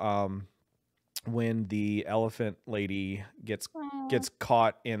also when the elephant lady gets Oh.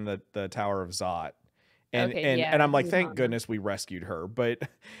 caught in the Tower of Zot. And Okay, and yeah, and I'm like, thank Luhana. goodness we rescued her.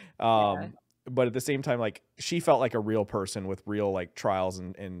 Yeah. But at the same time, like she felt like a real person with real like trials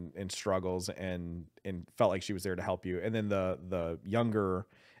and struggles and felt like she was there to help you. And then the younger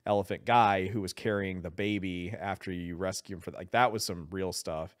elephant guy who was carrying the baby after you rescue him, for like that was some real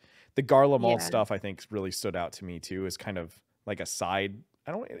stuff. The Garlemald Yeah. stuff I think really stood out to me too, as kind of like a side.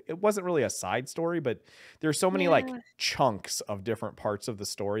 It wasn't really a side story, but there's so many like Yeah. chunks of different parts of the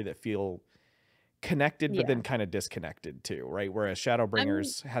story that feel connected but Yeah. then kind of disconnected too, right? Whereas I mean,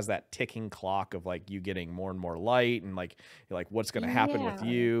 Shadowbringers has that ticking clock of like you getting more and more light and like you're like what's going to happen with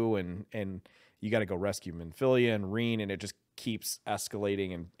yeah. you, and you got to go rescue Minfilia and Reen, and it just keeps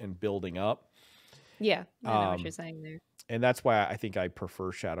escalating and building up. Yeah. I know what you're um saying there. and that's why I think I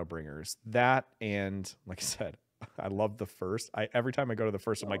prefer Shadowbringers. That, and like I said, I love the first. Every time I go to the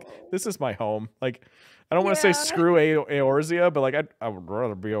first, I'm like, this is my home. Like, I don't want to say Yeah. screw Eorzea, but like I would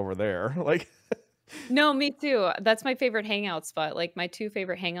rather be over there. Like, No, me too. That's my favorite hangout spot. Like my two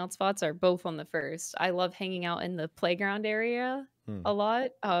favorite hangout spots are both on the first. I love hanging out in the playground area hmm, a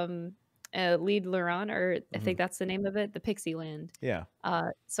lot. Lead Luran, or I mhm, think that's the name of it, the Pixie Land. yeah.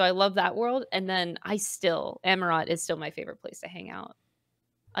 So I love that world. And then Amarat is still my favorite place to hang out.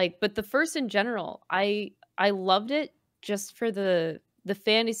 Like, but the first in general, I loved it just for the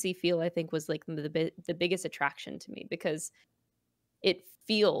fantasy feel. I think was like the biggest attraction to me, because it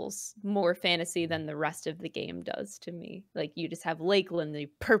feels more fantasy than the rest of the game does to me. Like you just have Lakeland, the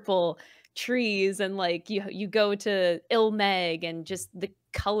purple trees, and like you go to Ilmeg and just the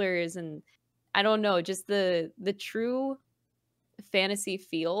colors, and I don't know, just the true fantasy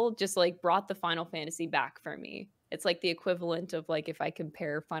feel just like brought the Final Fantasy back for me. It's like the equivalent of like if I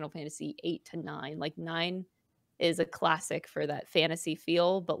compare Final Fantasy 8 to 9, like 9 is a classic for that fantasy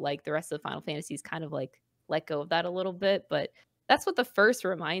feel, but like the rest of the Final Fantasies kind of like let go of that a little bit. But that's what the first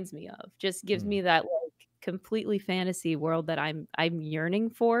reminds me of. Just gives Hmm. me that like completely fantasy world that I'm yearning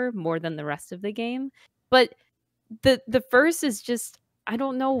for more than the rest of the game. But the first is just, I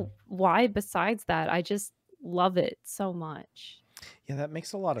don't know why besides that. I just love it so much. Yeah, that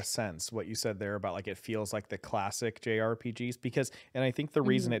makes a lot of sense what you said there about like it feels like the classic JRPGs, because, and I think the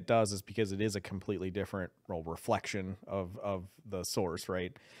reason Mhm. it does is because it is a completely different, well, reflection of the source,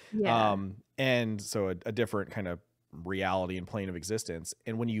 right? Yeah. And so a different kind of reality and plane of existence.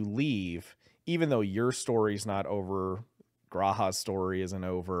 And when you leave, even though your story's not over, Graha's story isn't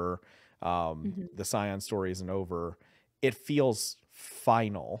over, Mhm. the Scion story isn't over, it feels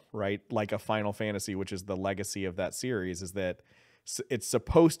final, right? Like a Final Fantasy, which is the legacy of that series, is that it's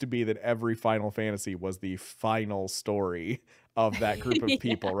supposed to be that every Final Fantasy was the final story of that group of Yeah.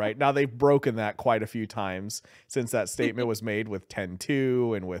 people, right? Now they've broken that quite a few times since that statement was made with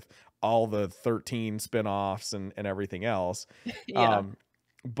 10-2 and with all the 13 spin-offs and everything else. Yeah. Um,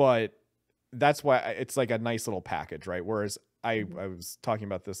 but that's why it's like a nice little package, right? Whereas I was talking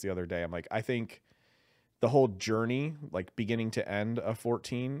about this the other day. I'm like, I think the whole journey, like beginning to end of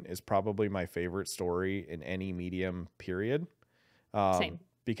 14, is probably my favorite story in any medium period. Same.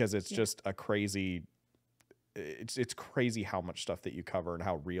 Because it's just a crazy, it's crazy how much stuff that you cover and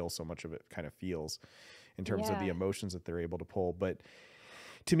how real so much of it kind of feels in terms of the emotions that they're able to pull. But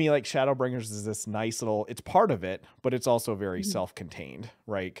to me, like Shadowbringers is this nice little, it's part of it, but it's also very self-contained,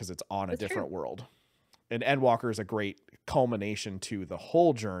 right? Because it's on a different world. And Endwalker is a great culmination to the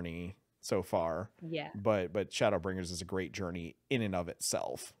whole journey so far. Yeah. But Shadowbringers is a great journey in and of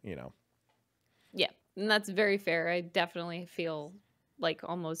itself, you know? Yeah. And that's very fair. I definitely feel like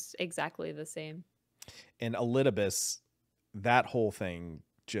almost exactly the same. And Elidibus, that whole thing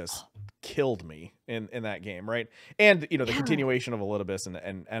just killed me in that game, right? And, you know, the continuation of Elidibus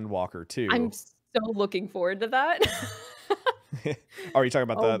and Endwalker too. I'm so looking forward to that. Are you talking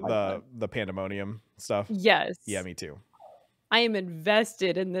about the Pandemonium stuff? Yes. Yeah, me too. I am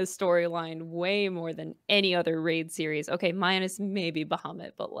invested in this storyline way more than any other raid series. Okay, minus maybe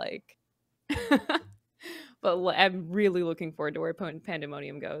Bahamut, but like, but I'm really looking forward to where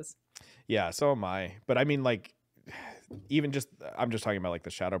Pandemonium goes. Yeah, so am I. But I mean, like, even just, I'm just talking about like the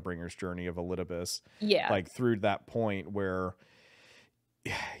Shadowbringers journey of Elidibus. Yeah. Like through that point where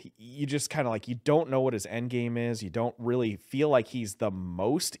you just kind of like, you don't know what his end game is. You don't really feel like he's the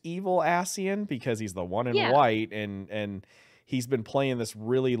most evil Ascian because he's the one in white, and he's been playing this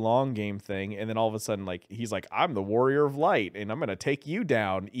really long game thing, and then all of a sudden, like, he's like, I'm the warrior of light, and I'm gonna take you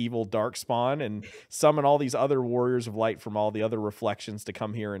down, evil darkspawn, and summon all these other warriors of light from all the other reflections to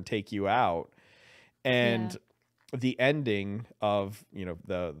come here and take you out. And the ending of, you know,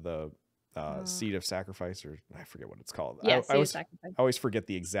 the Seed of Sacrifice, or I forget what it's called. Yeah, I always forget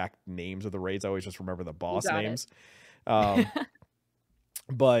the exact names of the raids. I always just remember the boss names.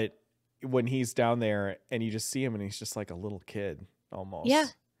 But when he's down there and you just see him and he's just like a little kid almost. Yeah.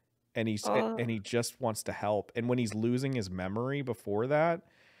 And he's and he just wants to help. And when he's losing his memory before that,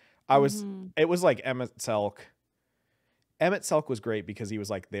 it was like Emmett Selk. Emmett Selk was great because he was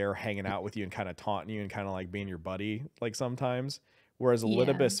like there hanging out with you and kind of taunting you and kind of like being your buddy like sometimes. Whereas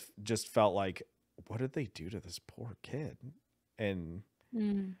Elidibus just felt like, what did they do to this poor kid? And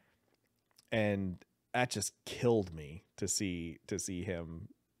that just killed me to see him,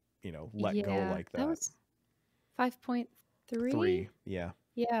 you know, let go like that. That was 5.3. 3, yeah.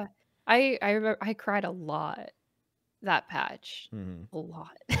 Yeah. I remember I cried a lot that patch. A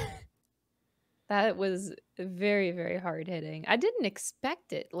lot. That was very, very hard hitting. I didn't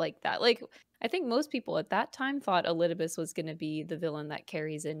expect it like that. Like, I think most people at that time thought Elidibus was going to be the villain that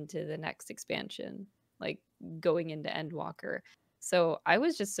carries into the next expansion, like going into Endwalker. So I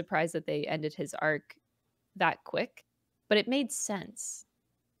was just surprised that they ended his arc that quick, but it made sense.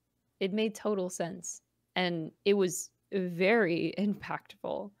 It made total sense. And it was very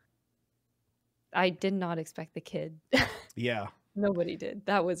impactful. I did not expect the kid. Yeah. Nobody did.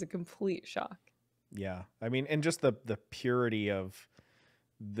 That was a complete shock. Yeah. I mean, and just the purity of,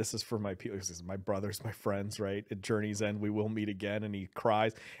 this is for my people, this is my brothers, my friends, right? At Journey's End, we will meet again. And he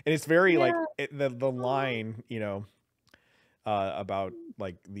cries. And it's very like the line, you know, about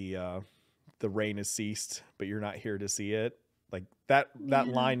like the rain has ceased, but you're not here to see it. Like that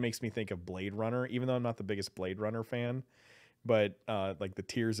line makes me think of Blade Runner, even though I'm not the biggest Blade Runner fan, but like the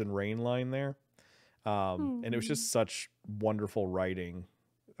tears and rain line there. And it was just such wonderful writing,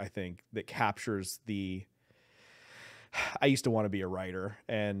 I think, that captures I used to want to be a writer,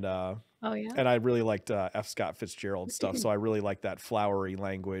 and and I really liked F. Scott Fitzgerald stuff. So I really liked that flowery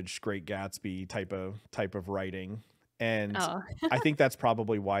language, Great Gatsby type of writing. And I think that's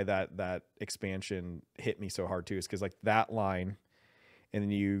probably why that expansion hit me so hard too, is because like that line, and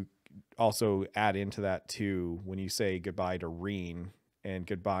then you also add into that too, when you say goodbye to Reen and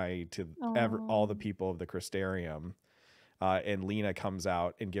goodbye to all the people of the Crystarium, and Lena comes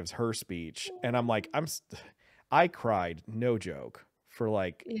out and gives her speech, and I'm like, I cried, no joke, for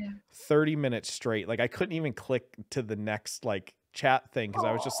like 30 minutes straight. Like I couldn't even click to the next like chat thing because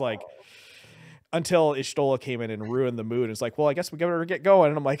I was just like, until Y'shtola came in and ruined the mood. It's like, well, I guess we gotta get going.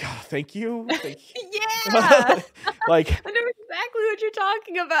 And I'm like, oh, thank you. Yeah. Like, I know exactly what you're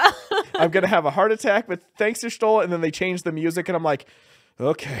talking about. I'm gonna have a heart attack, but thanks, Y'shtola. And then they changed the music, and I'm like,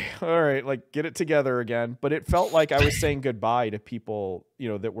 okay, all right, like get it together again. But it felt like I was saying goodbye to people, you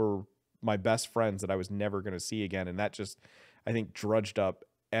know, that were my best friends that I was never gonna see again. And that just, I think, drudged up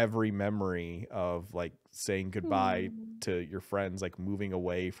every memory of like saying goodbye to your friends, like moving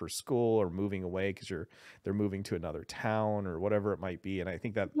away for school or moving away because they're moving to another town or whatever it might be. And I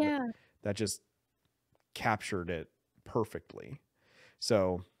think that that just captured it perfectly.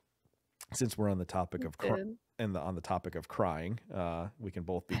 So since we're on the topic of Good. on the topic of crying, we can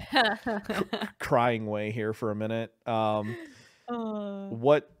both be crying way here for a minute. Oh,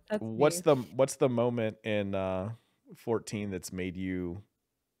 What that's what's me. the moment in 14 that's made you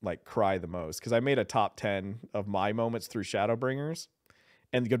like cry the most? Because I made a top 10 of my moments through Shadowbringers,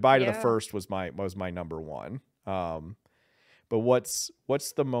 and Goodbye to the Yeah. First was my number one. But what's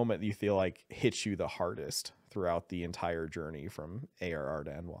the moment that you feel like hits you the hardest throughout the entire journey from ARR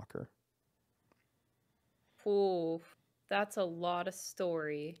to Endwalker? Ooh, that's a lot of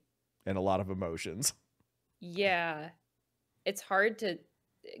story. And a lot of emotions. Yeah. It's hard to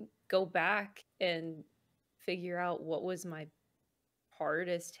go back and figure out what was my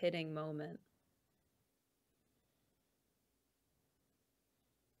hardest hitting moment.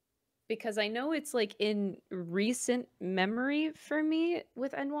 Because I know it's like in recent memory for me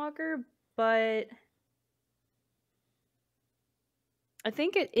with Endwalker, but I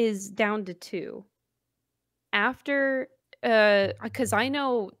think it is down to two. After, because I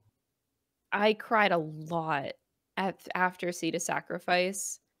know I cried a lot after Seed of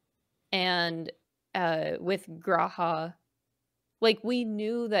Sacrifice, and with Graha, like we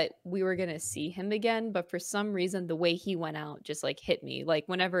knew that we were gonna see him again, but for some reason the way he went out just like hit me. Like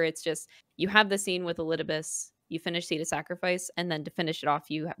whenever it's just you have the scene with Elidibus, you finish Seed of Sacrifice, and then to finish it off,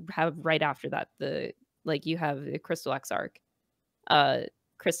 you have right after that the like you have the Crystal X arc, uh,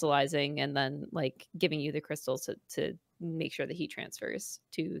 crystallizing and then like giving you the crystals to make sure the heat transfers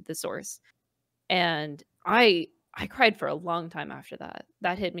to the source. And I cried for a long time after that.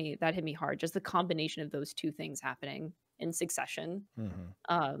 That hit me hard. Just the combination of those two things happening in succession. Mm-hmm.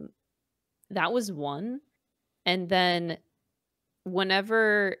 Um, that was one. And then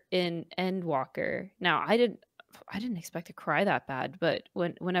whenever in Endwalker, now I didn't expect to cry that bad, but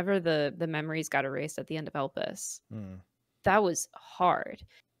whenever the memories got erased at the end of Elpis, that was hard.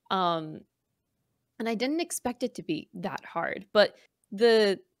 Um, and I didn't expect it to be that hard, but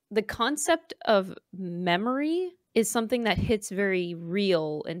the the concept of memory is something that hits very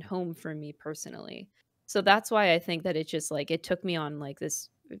real and home for me personally. So that's why I think that it just like it took me on like this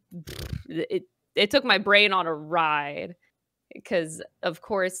it it took my brain on a ride because of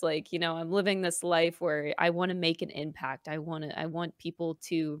course like you know I'm living this life where I want to make an impact. I want people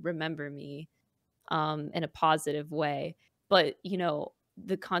to remember me in a positive way. But, you know,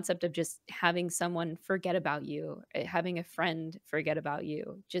 the concept of just having someone forget about you, having a friend forget about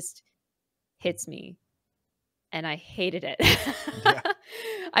you just hits me. And I hated it. Yeah.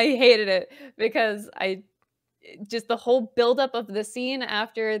 I hated it because I just the whole buildup of the scene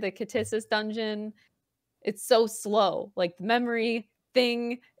after the Katissus dungeon, it's so slow. Like the memory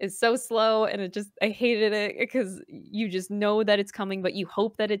thing is so slow and it just I hated it because you just know that it's coming but you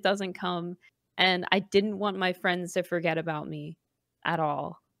hope that it doesn't come and I didn't want my friends to forget about me at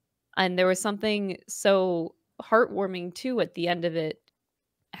all. And there was something so heartwarming too at the end of it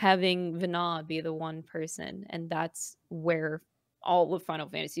having Vana be the one person and that's where all of Final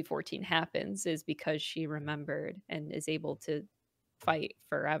Fantasy 14 happens is because she remembered and is able to fight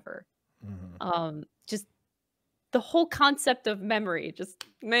forever. Just the whole concept of memory just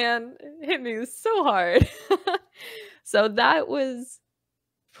man it hit me so hard. So that was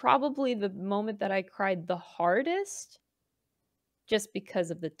probably the moment that I cried the hardest just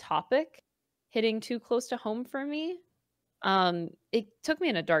because of the topic hitting too close to home for me. It took me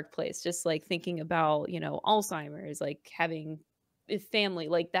in a dark place just like thinking about you know Alzheimer's like having a family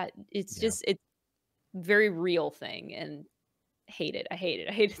like that it's Yeah. just it's very real thing and hate it. I hate it.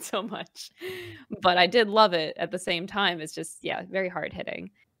 I hate it so much. But I did love it at the same time. It's just, yeah, very hard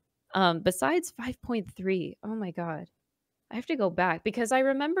hitting. Besides 5.3, oh my God. I have to go back because I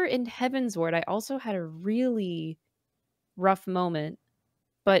remember in Heaven's Ward, I also had a really rough moment,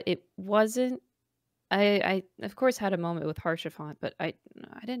 but it wasn't. I of course had a moment with Harshafont, but I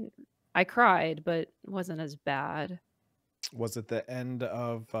didn't. I cried, but it wasn't as bad. Was it the end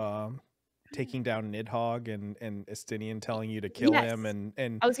of taking down Nidhogg and Estinian telling you to kill him Yes,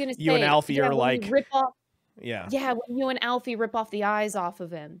 and I was gonna you and say, Alfie yeah, are when you like, rip off yeah. yeah, when you and Alfie rip off the eyes off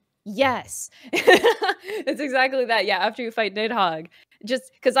of him. Yes. It's exactly that. Yeah, after you fight Nidhogg.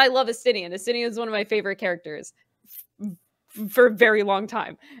 Just because I love Estinian. Estinian is one of my favorite characters for a very long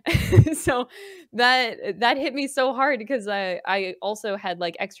time. So that hit me so hard because I also had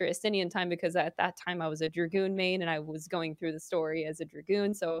like extra Estinian time because at that time I was a Dragoon main and I was going through the story as a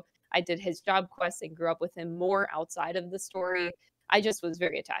Dragoon. So I did his job quests and grew up with him more outside of the story. I just was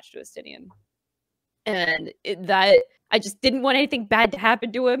very attached to Estinian. And that I just didn't want anything bad to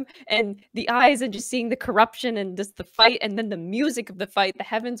happen to him, and the eyes and just seeing the corruption and just the fight, and then the music of the fight, the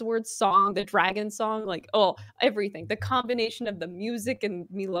Heavensward song, the dragon song, like, oh, everything. The combination of the music and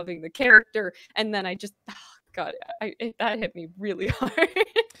me loving the character, and then I just, oh, God, that hit me really hard.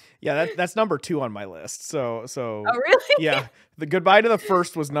 Yeah, that's number 2 on my list. So Oh, really? yeah, the Goodbye to the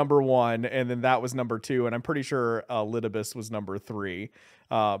First was number 1, and then that was number 2, and I'm pretty sure Litibus was number 3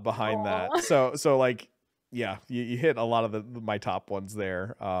 behind that. Aw. So like, yeah, you hit a lot of my top ones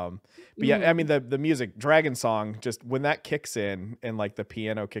there. But yeah, I mean the music, Dragon Song, just when that kicks in and like the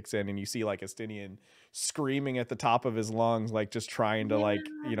piano kicks in and you see like Estinian screaming at the top of his lungs, like just trying to like,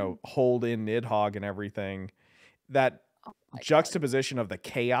 you know, hold in Nidhogg and everything. That Oh my God. juxtaposition of the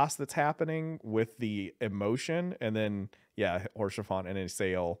chaos that's happening with the emotion, and then yeah, Horsefant and his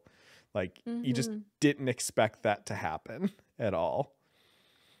sail, like you just didn't expect that to happen at all.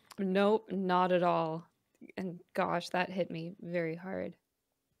 Nope, not at all. And gosh, that hit me very hard.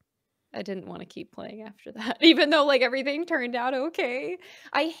 I didn't want to keep playing after that, even though like everything turned out okay.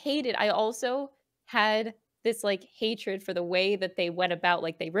 I hated. I also had this like hatred for the way that they went about,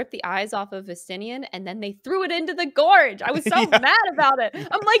 like they ripped the eyes off of Vestinian and then they threw it into the gorge. I was so Yeah. mad about it.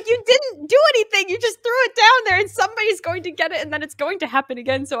 I'm like, you didn't do anything. You just threw it down there and somebody's going to get it and then it's going to happen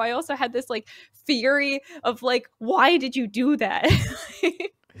again. So I also had this like fury of like, why did you do that?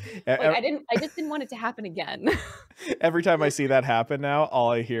 Like I just didn't want it to happen again. Every time I see that happen now, all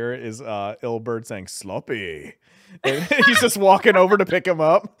I hear is Ilbert saying sloppy. And he's just walking over to pick him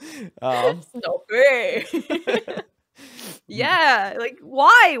up. Sloppy. Yeah, like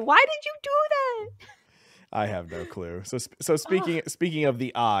why? Why did you do that? I have no clue. So speaking of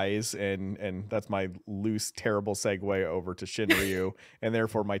the eyes, and that's my loose terrible segue over to Shinryu, and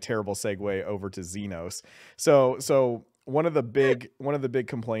therefore my terrible segue over to Xenos. So one of the big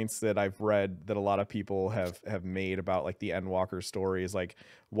complaints that I've read that a lot of people have made about like the Endwalker story is like,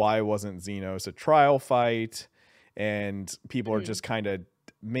 why wasn't Xenos a trial fight? And people are just kind of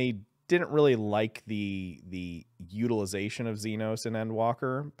didn't really like the utilization of Xenos in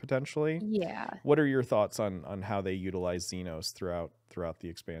Endwalker potentially. Yeah. What are your thoughts on how they utilize Xenos throughout the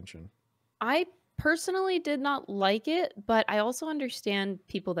expansion? I personally did not like it, but I also understand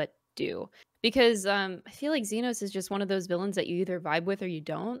people that do. Because I feel like Xenos is just one of those villains that you either vibe with or you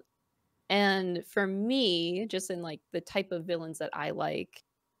don't. And for me, just in like the type of villains that I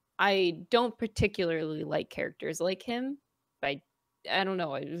don't particularly like characters like him. I don't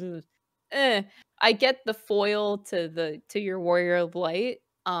know. I get the foil to your Warrior of Light.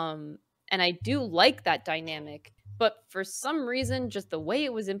 And I do like that dynamic. But for some reason, just the way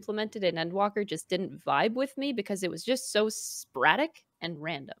it was implemented in Endwalker just didn't vibe with me because it was just so sporadic and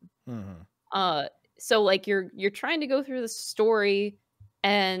random. So like you're trying to go through the story,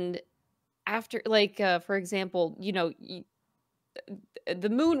 and after like for example, you know, the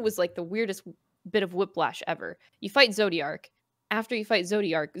moon was like the weirdest bit of whiplash ever. You fight Zodiark. After you fight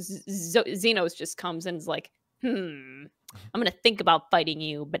Zodiark, Xenos just comes and is like, I'm gonna think about fighting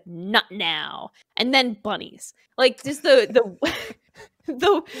you, but not now. And then bunnies, like just the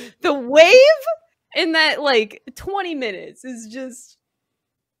the wave in that like 20 minutes is just.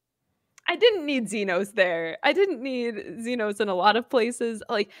 I didn't need Xenos there. I didn't need Xenos in a lot of places.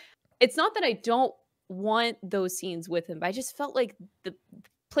 Like, it's not that I don't want those scenes with him, but I just felt like the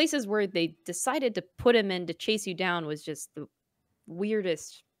places where they decided to put him in to chase you down was just the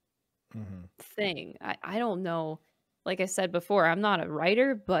weirdest thing. I don't know. Like I said before, I'm not a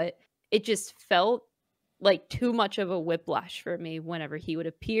writer, but it just felt like too much of a whiplash for me whenever he would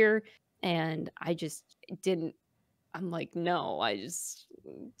appear. And I just didn't. I'm like, no,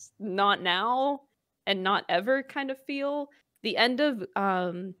 not now and not ever kind of feel. The end of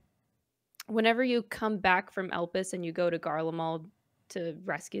whenever you come back from Elpis and you go to Garlemald to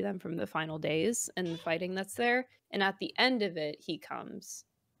rescue them from the final days and the fighting that's there, and at the end of it he comes,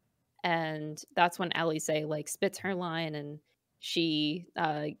 and that's when Elise like spits her line and she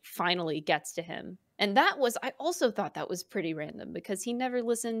finally gets to him. And I also thought that was pretty random because he never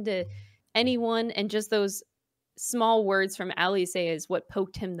listened to anyone, and just those small words from Alice is what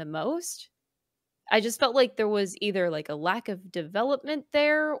poked him the most. I just felt like there was either like a lack of development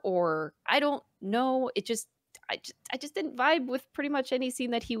there, or I don't know. I just didn't vibe with pretty much any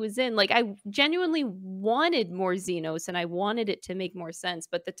scene that he was in. Like I genuinely wanted more Xenos and I wanted it to make more sense,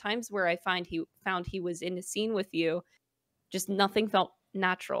 but the times where I found he was in a scene with you, just nothing felt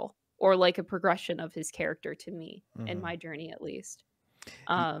natural or like a progression of his character to me in my journey at least.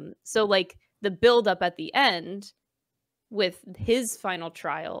 So like the build up at the end with his final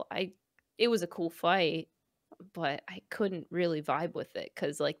trial, it was a cool fight, but I couldn't really vibe with it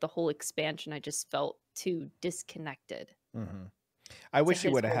because like the whole expansion, I just felt too disconnected Hmm. I to wish he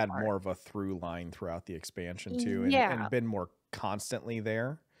his would have whole had arc. more of a through line throughout the expansion too, Yeah, and been more constantly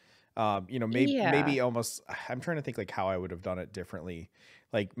there. yeah. Maybe almost. I'm trying to think like how I would have done it differently.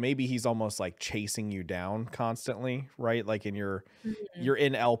 Like maybe he's almost like chasing you down constantly, right? Like Mhm. you're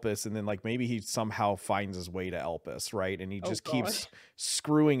in Elpis, and then like maybe he somehow finds his way to Elpis, right? And he Oh just keeps gosh.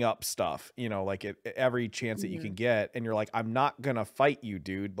 screwing up stuff, like every chance that you Mhm. can get, and you're like, I'm not gonna fight you,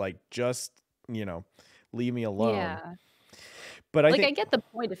 dude. Like just you know, leave me alone. Yeah. But I Like, I think, get the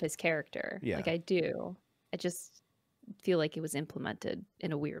point of his character, like, yeah, I do. I just feel like it was implemented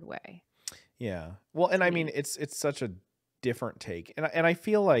in a weird way yeah. Well, and to I mean, me. it's such a different take, and I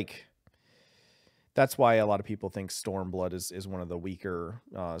feel like that's why a lot of people think Stormblood is one of the weaker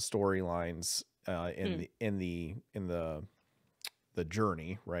storylines in Hmm. the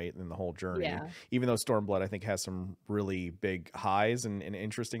journey, right? In the whole journey. Yeah. Even though Stormblood I think has some really big highs and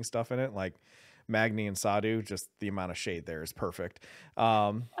interesting stuff in it, like Magni and Sadu, just the amount of shade there is perfect.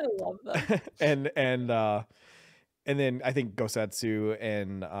 I love them. And and then I think Gosetsu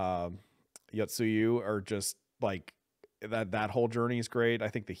and Yotsuyu are just like that whole journey is great. I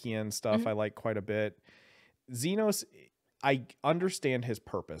think the Hien stuff Mhm. I like quite a bit. Xenos, I understand his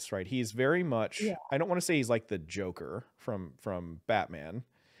purpose, right? He's very much, Yeah. I don't want to say he's like the Joker from Batman,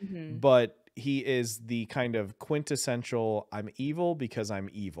 Mhm. but he is the kind of quintessential I'm evil because I'm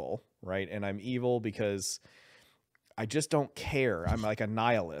evil, right? And I'm evil because I just don't care. I'm like a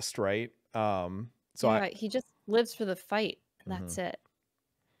nihilist, right? So I Yeah, he just lives for the fight, and mhm. that's it.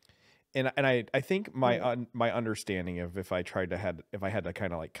 And I think Oh. my understanding of if I had to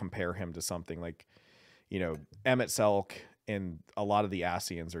kind of like compare him to something like, Emmett Selk and a lot of the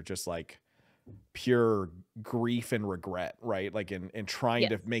Asians are just like pure grief and regret, right? Like in trying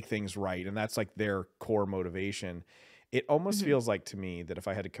to Yes. make things right, and that's like their core motivation. It almost Mhm. feels like to me that if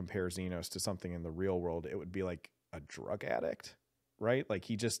I had to compare Xenos to something in the real world, it would be like a drug addict, right? Like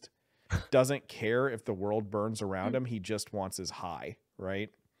he just doesn't care if the world burns around Mm. him. He just wants his high,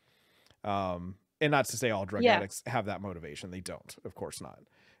 right? And not to say all drug Yeah. addicts have that motivation. They don't, of course not.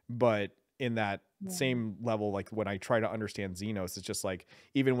 But in that Yeah. same level, like when I try to understand Xenos, it's just like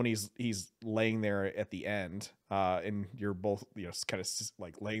even when he's laying there at the end, and you're both kind of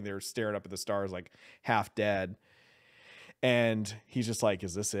like laying there staring up at the stars, like half dead, and he's just like,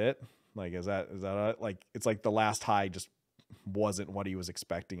 "Is this it? Like, is that like it's like the last high just wasn't what he was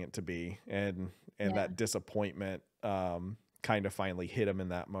expecting it to be, and Yeah. that disappointment kind of finally hit him in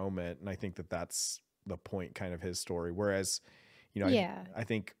that moment, and I think that that's the point kind of his story. Whereas Yeah. I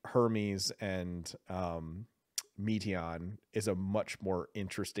think Hermes and Meteon is a much more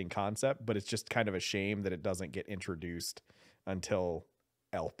interesting concept, but it's just kind of a shame that it doesn't get introduced until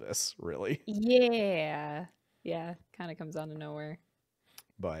Elpis, really. Yeah. Yeah, kinda comes out of nowhere.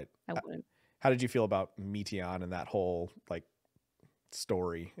 But I wouldn't. how did you feel about Meteon and that whole like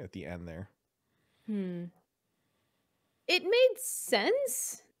story at the end there? Hmm. It made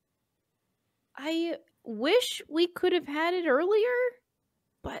sense. I wish we could have had it earlier,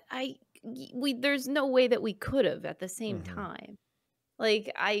 but we there's no way that we could have at the same Hmm. time.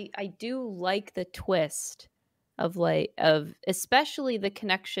 Like I do like the twist of of especially the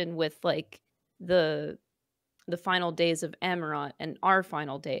connection with like the the final days of Amarant and our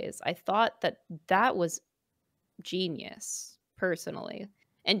final days. I thought that that was genius personally.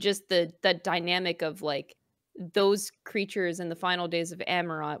 And just the dynamic of like those creatures in the final days of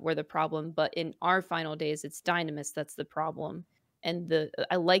Amarant were the problem, but in our final days it's Dynamis that's the problem. And the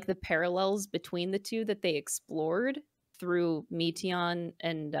I like the parallels between the two that they explored through Meteon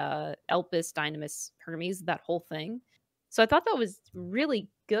and Elpis, Dynamis, Hermes, that whole thing. So I thought that was really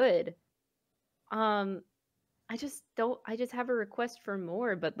good. Um I just have a request for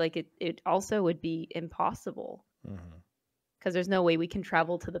more, but like it also would be impossible Hmm. because there's no way we can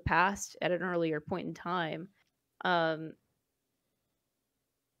travel to the past at an earlier point in time. Um,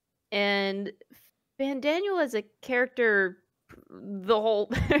 and Van Daniel as a character, the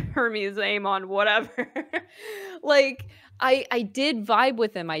whole Hermes aim on whatever. Like I did vibe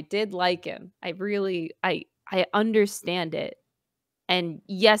with him. I did like him. I understand it. And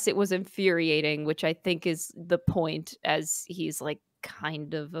yes, it was infuriating, which I think is the point as he's like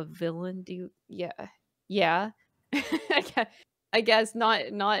kind of a villain. Do you yeah. Yeah. I gue I guess not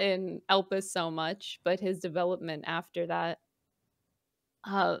in Elpis so much, but his development after that.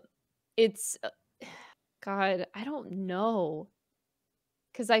 Uh, it's God, I don't know,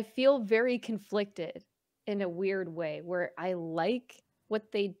 because I feel very conflicted in a weird way where I like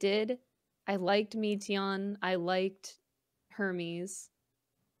what they did. I liked Meteon, I liked Hermes,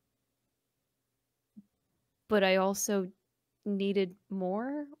 but I also needed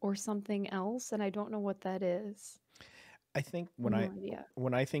more or something else, and I don't know what that is. I think No idea.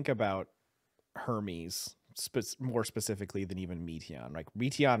 when I think about Hermes, more specifically than even Meteon, like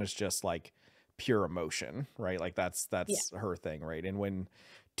Meteon is just like pure emotion, right? Like that's Yeah. her thing, right? And when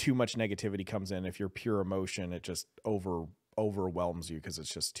too much negativity comes in, if you're pure emotion, it just overwhelms you because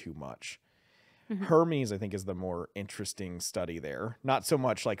it's just too much. Mhm. Hermes, I think, is the more interesting study there. Not so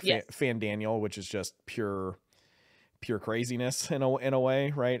much like Yes. Fandaniel, which is just pure craziness in a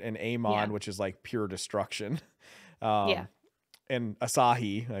way, right? And Amon, Yeah. which is like pure destruction. Yeah. And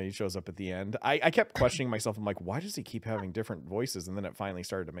Asahi, he shows up at the end. I kept questioning myself. I'm like, why does he keep having different voices? And then it finally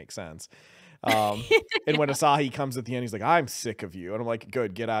started to make sense. And when Asahi comes at the end, he's like, I'm sick of you. And I'm like,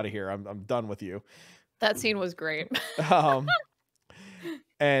 good, get out of here. I'm done with you. That scene was great.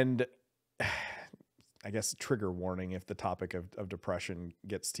 And I guess trigger warning if the topic of depression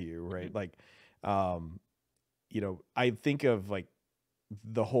gets to you, right? Like, you know, I think of like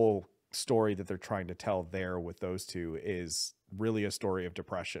the whole story that they're trying to tell there with those two is really a story of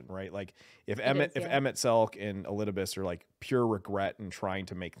depression, right? Like if Emmett Selk and Elidibus are like pure regret and trying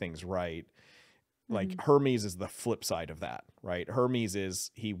to make things right, like Hermes is the flip side of that, right? Hermes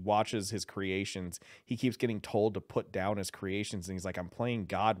is, he watches his creations. He keeps getting told to put down his creations. And he's like, I'm playing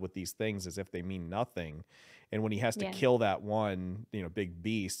God with these things as if they mean nothing. And when he has to kill that one, you know, big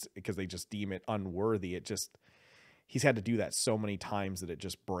beast because they just deem it unworthy, it just, he's had to do that so many times that it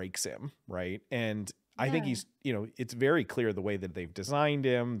just breaks him. Right. And I think he's, you know, it's very clear the way that they've designed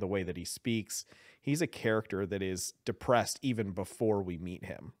him, the way that he speaks. He's a character that is depressed even before we meet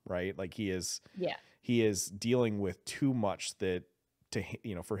him, right? Like he is dealing with too much that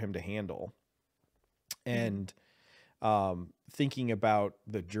you know, for him to handle. And thinking about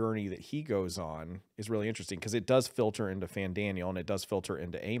the journey that he goes on is really interesting because it does filter into Fandaniel and it does filter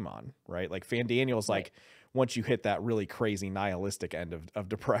into Amon, right? Like Fandaniel is like, once you hit that really crazy nihilistic end of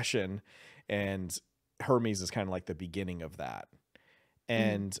depression, and Hermes is kind of like the beginning of that.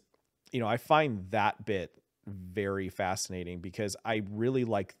 And, you know, I find that bit very fascinating because I really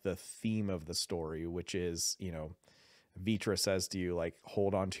like the theme of the story, which is, you know, Vitra says to you, like,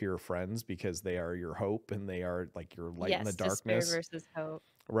 hold on to your friends because they are your hope and they are like your light in the darkness. Despair versus hope.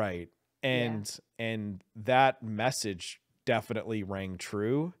 Right. And that message definitely rang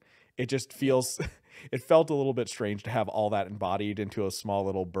true. It just feels, it felt a little bit strange to have all that embodied into a small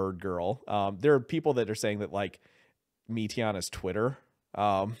little bird girl. There are people that are saying that like Meteon is Twitter.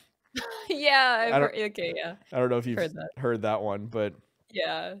 I don't know if you've heard that one, but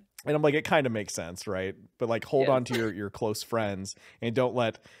and I'm like, it kind of makes sense, right? But like, hold on to your close friends and don't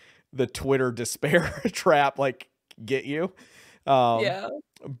let the Twitter despair trap like get you.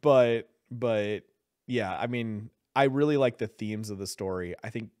 But yeah, I mean, I really like the themes of the story. I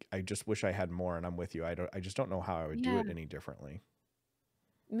think I just wish I had more, and I'm with you. I just don't know how I would do it any differently.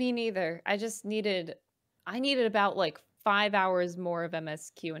 Me neither. I needed about like 5 hours more of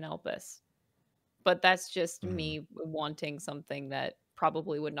MSQ and Elpis. But that's just me wanting something that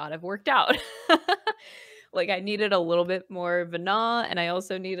probably would not have worked out. Like I needed a little bit more Vana, and I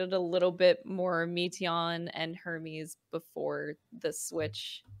also needed a little bit more Meteon and Hermes before the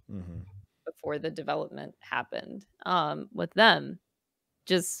switch, before the development happened. With them,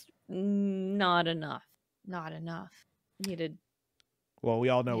 just not enough. Needed. Well, we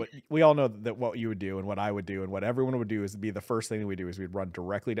all know that what you would do and what I would do and what everyone would do is be the first thing that we do is we'd run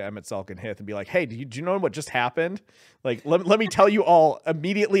directly to Emmett, Selk, and Hith and be like, hey, do you know what just happened? Like, let me tell you all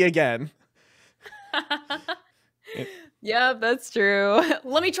immediately again. Yeah, that's true.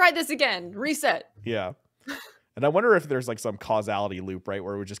 Let me try this again. Reset. Yeah. And I wonder if there's like some causality loop, right,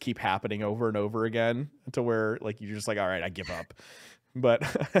 where it would just keep happening over and over again to where like you're just like, all right, I give up. But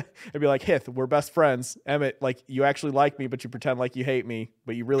I'd be like, Hith, we're best friends. Emmett, like you actually like me, but you pretend like you hate me,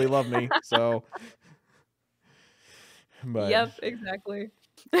 but you really love me. So, but yep, exactly.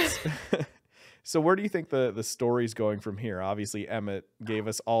 So where do you think the story's going from here? Obviously, Emmett gave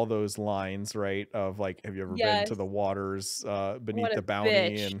us all those lines, right? Of like, have you ever been to the waters beneath the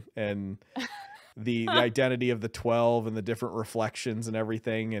bounty and the identity of the 12 and the different reflections and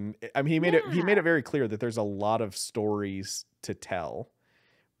everything. And I mean, he made it very clear that there's a lot of stories to tell.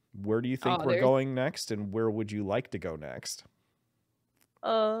 Where do you think we're going next, and where would you like to go next?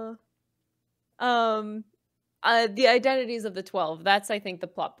 The identities of the 12. That's, I think, the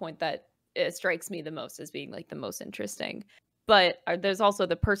plot point that it strikes me the most as being like the most interesting. But there's also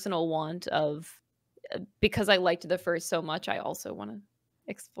the personal want of, because I liked the first so much, I also want to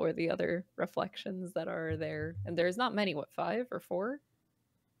explore the other reflections that are there. And there's not many, 5 or 4?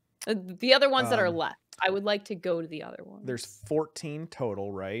 The other ones that are left. I would like to go to the other ones. There's 14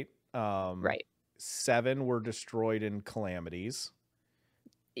 total, right? Right. 7 were destroyed in calamities.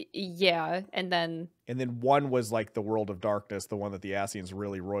 Yeah, and then 1 was like the World of Darkness, the one that the Ascians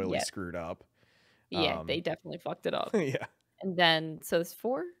really royally yeah, screwed up. they definitely fucked it up. Yeah. And then so it's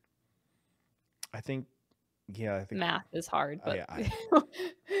 4. I think Math is hard, but I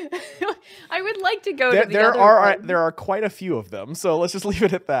I would like to go to the other one. there are quite a few of them, so let's just leave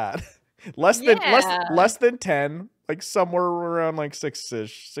it at that. less Yeah. than 10, like somewhere around like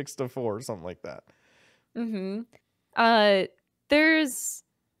 6-ish, 6 to 4, something like that. There's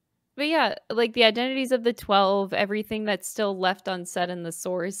but yeah, like the identities of the 12, everything that's still left unsaid in the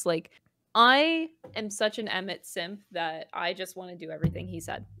source, like I am such an Emmett simp that I just want to do everything he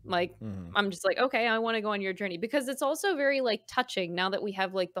said. Like I'm just like, okay, I want to go on your journey, because it's also very like touching now that we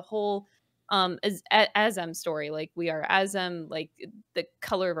have like the whole Azem story. Like we are Azem, like the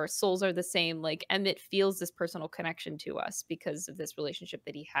color of our souls are the same. Like Emmett feels this personal connection to us because of this relationship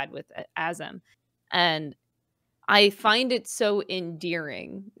that he had with Azem. And I find it so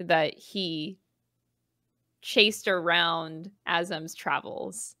endearing that he chased around Azem's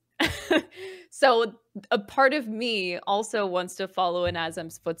travels. So a part of me also wants to follow in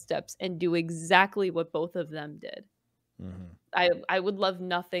Azem's footsteps and do exactly what both of them did. I would love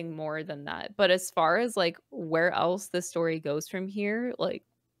nothing more than that. But as far as like where else the story goes from here, like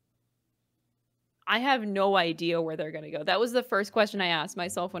I have no idea where they're gonna go. That was the first question I asked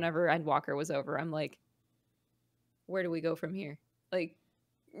myself whenever Endwalker was over. I'm like, where do we go from here? Like,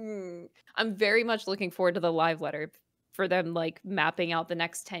 I'm very much looking forward to the live letter for them, like mapping out the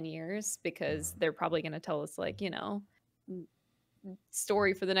next 10 years, because they're probably going to tell us like,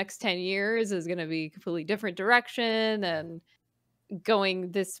 story for the next 10 years is going to be completely different direction and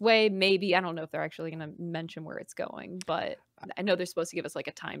going this way. Maybe, I don't know if they're actually going to mention where it's going, but I know they're supposed to give us like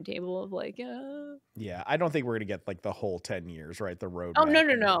a timetable of like, yeah, I don't think we're going to get like the whole 10 years, right? The road. Oh,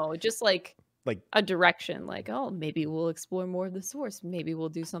 no. Just like a direction, like, oh, maybe we'll explore more of the source, maybe we'll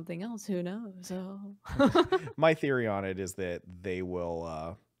do something else, who knows. My theory on it is that they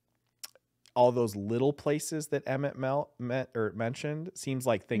will all those little places that Emmett mentioned seems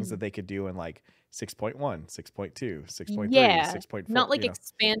like things that they could do in like 6.1, 6.2, 6.3, yeah, 6.4, not like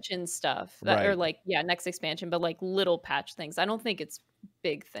expansion stuff that right. Or like next expansion, but like little patch things. I don't think it's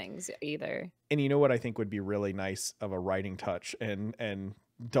big things either. And you know what I think would be really nice of a writing touch, and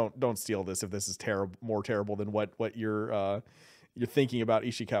don't steal this if this is more terrible than what you're thinking about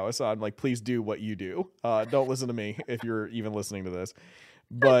Ishikawa-san. Like, please do what you do. Don't listen to me if you're even listening to this.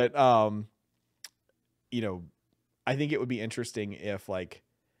 But I think it would be interesting if like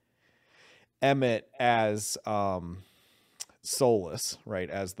Emmett as Solus, right,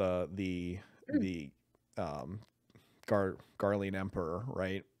 as the Garlean Emperor,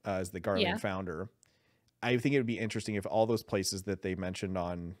 right, as the Garlean founder. I think it would be interesting if all those places that they mentioned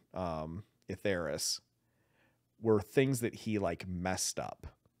on Etheris were things that he like messed up,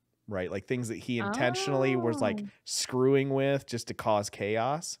 right? Like things that he intentionally was like screwing with just to cause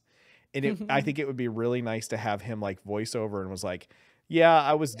chaos. And I think it would be really nice to have him like voice over and was like, yeah,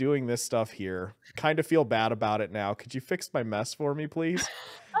 I was doing this stuff here. Kind of feel bad about it now. Could you fix my mess for me, please?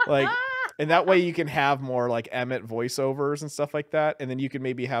 Like, and that way you can have more like Emmett voiceovers and stuff like that. And then you can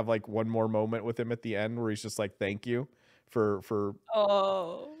maybe have like one more moment with him at the end where he's just like, thank you for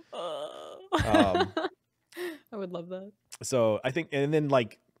I would love that. So I think, and then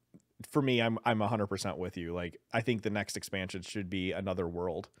like, for me, I'm 100% with you. Like, I think the next expansion should be another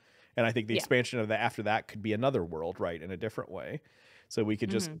world. And I think the expansion of that after that could be another world, right, in a different way. So we could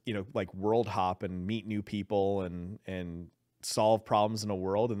just, like world hop and meet new people and solve problems in a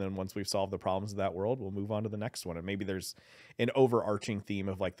world. And then once we've solved the problems of that world, we'll move on to the next one. And maybe there's an overarching theme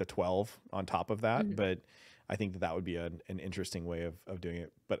of like the 12 on top of that. But I think that would be an interesting way of doing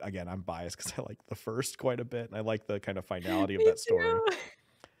it. But again, I'm biased because I like the first quite a bit. And I like the kind of finality of that story.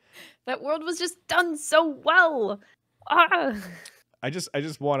 That world was just done so well. I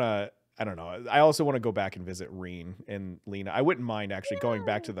just want to, I don't know. I also want to go back and visit Reen and Lena. I wouldn't mind actually going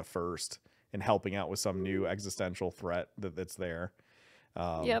back to the first and helping out with some new existential threat that's there.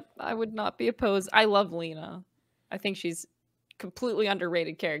 Yep, I would not be opposed. I love Lena. I think she's completely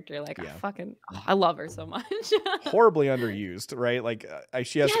underrated character. Like, I love her so much. Horribly underused, right? Like,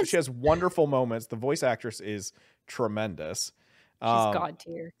 she has wonderful moments. The voice actress is tremendous. She's god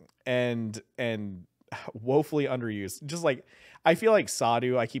tier. And woefully underused. Just like, I feel like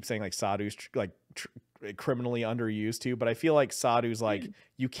Sadhu, I keep saying like Sadhu's like criminally underused too, but I feel like Sadhu's like,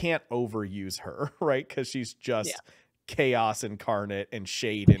 you can't overuse her, right? Because she's just chaos incarnate and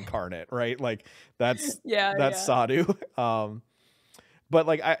shade incarnate, right? Like that's Sadhu. But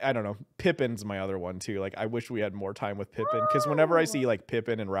like I don't know, Pippin's my other one too. Like I wish we had more time with Pippin, because whenever I see like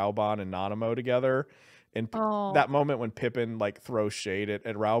Pippin and Raubon and Nanamo together, and Oh, that moment when Pippin like throws shade at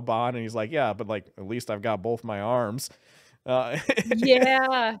Raubon and he's like, yeah, but like at least I've got both my arms. Uh,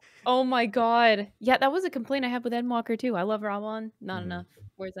 yeah. Oh my god. Yeah, that was a complaint I had with Endwalker too. I love Raubon. Not enough.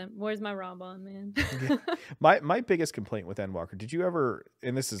 Where's my Raubon, man? Yeah. My biggest complaint with Endwalker, did you ever,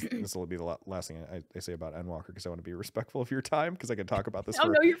 and this will be the last thing I say about Endwalker, because I want to be respectful of your time, because I could talk about this Oh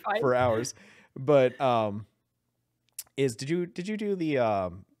no, you're fine. for hours. But did you do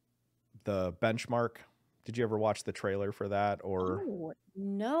the benchmark? Did you ever watch the trailer for that? Or Oh,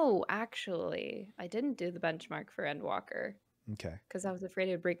 no, actually. I didn't do the benchmark for Endwalker okay. because I was afraid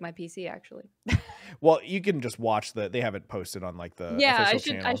it would break my PC actually. Well, you can just watch they have it posted on like the Yeah,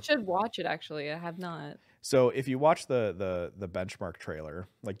 official I channel. should watch it actually. I have not. So if you watch the benchmark trailer,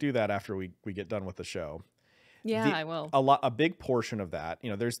 like do that after we get done with the show. Yeah, I will. A big portion of that,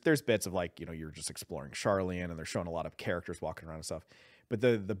 there's bits of like, you're just exploring Charlian and they're showing a lot of characters walking around and stuff. But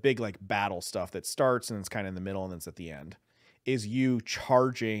the big like battle stuff that starts and it's kind of in the middle and then it's at the end is you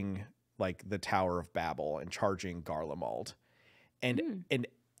charging like the Tower of Babel and charging Garlemald. And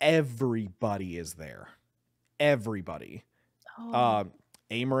everybody is there. Everybody. Oh,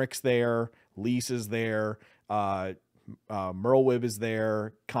 Amaric's there, Lisa's there, Merlwyb is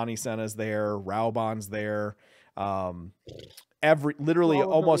there, Connie Senna's there, Raubon's there. Literally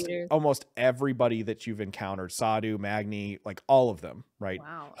all of the leaders. almost everybody that you've encountered, Sadu, Magni, like all of them, right?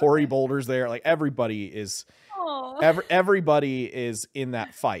 Wow. Hori Okay. Boulder's there, like everybody is Oh, everybody is in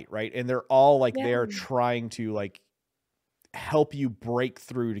that fight, right? And they're all like yeah. there trying to like help you break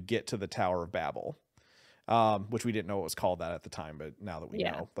through to get to the Tower of Babel. Which we didn't know it was called that at the time, but now that we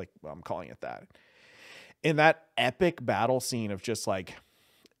know, like I'm calling it that. In that epic battle scene of just like,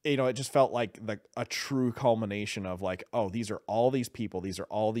 it just felt like a true culmination of like, oh, these are all these people, these are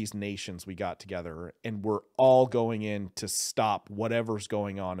all these nations we got together, and we're all going in to stop whatever's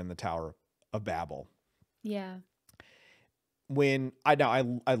going on in the Tower of Babel. Yeah. When I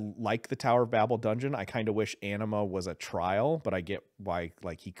like the Tower of Babel dungeon, I kind of wish Anima was a trial, but I get why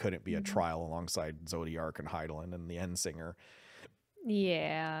like he couldn't be a trial alongside Zodiark and Heidelin and the Endsinger.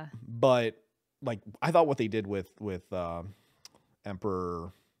 Yeah. But like I thought what they did with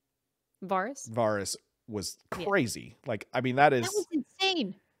Emperor Varus was crazy. Like I mean that was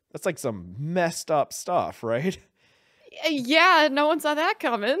insane. That's like some messed up stuff, right? Yeah, no one saw that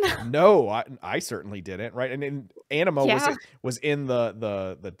coming. No, I certainly didn't, right? And Anima was in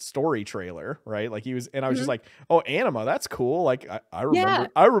the story trailer, right? Like he was, and I was just like, oh, Anima, that's cool. Like I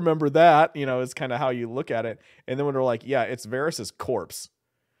remember that, is kind of how you look at it. And then when they're like, yeah, it's Varys's corpse,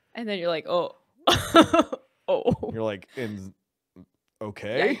 and then you're like, oh, oh, you're like,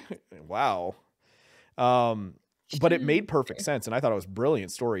 okay, wow. But it made perfect sense, and I thought it was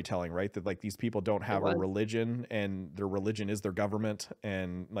brilliant storytelling, right? That like these people don't have a religion, and their religion is their government,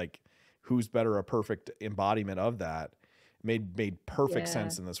 and like who's better a perfect embodiment of that? Made perfect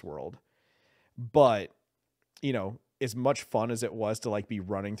sense in this world. But as much fun as it was to like be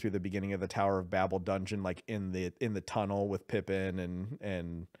running through the beginning of the Tower of Babel dungeon, like in the tunnel with Pippin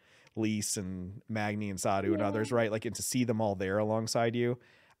and Lys and Magni and Sadu and others, right? Like, and to see them all there alongside you,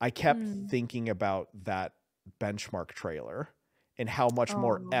 I kept thinking about that benchmark trailer and how much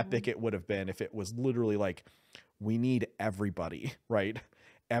more epic it would have been if it was literally like, we need everybody, right?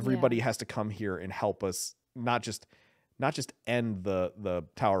 Everybody has to come here and help us, not just end the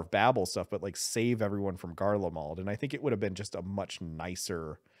Tower of Babel stuff, but like save everyone from Garlemald. And I think it would have been just a much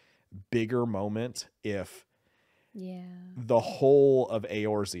nicer, bigger moment if the whole of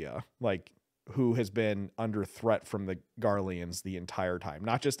Eorzea, like who has been under threat from the Garleans the entire time,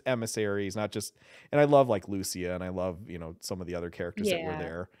 not just emissaries, not just, and I love like Lucia and I love, some of the other characters that were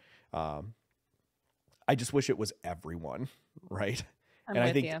there. I just wish it was everyone. Right.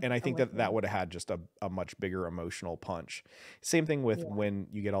 I think that would have had just a much bigger emotional punch. Same thing with when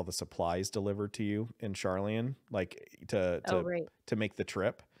you get all the supplies delivered to you in Charlian, like to make the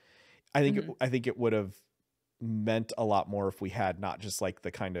trip. I think it would have meant a lot more if we had not just like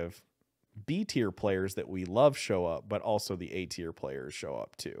the kind of B tier players that we love show up, but also the A tier players show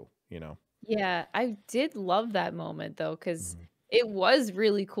up too, Yeah, I did love that moment though, because it was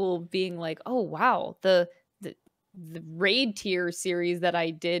really cool being like, oh wow, the raid tier series that I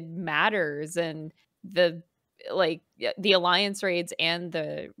did matters, and the alliance raids and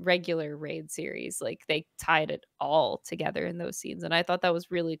the regular raid series, like they tied it all together in those scenes, and I thought that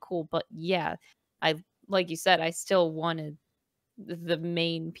was really cool. But yeah, I like you said, I still wanted the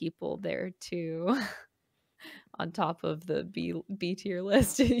main people there too. on top of the B tier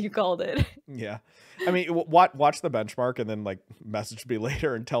list. You called it. Yeah. I mean, watch the benchmark and then like message me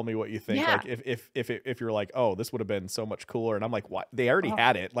later and tell me what you think. Yeah. Like if you're like, oh, this would have been so much cooler, and I'm like, what? They already Oh.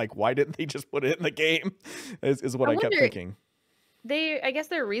 had it. Like, why didn't they just put it in the game? Is what I kept wonder- thinking. I guess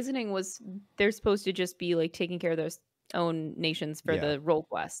their reasoning was they're supposed to just be like taking care of their own nations for the role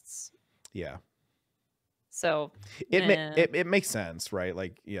quests. Yeah. So it makes sense, right?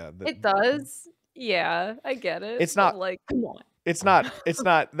 Like, yeah, it does. Yeah, I get it. It's not like, come on. It's not.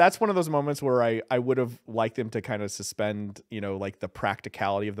 That's one of those moments where I would have liked them to kind of suspend, like the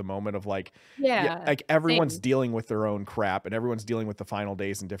practicality of the moment of like, like everyone's dealing with their own crap and everyone's dealing with the final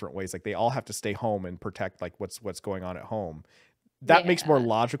days in different ways. Like they all have to stay home and protect like what's going on at home. That makes more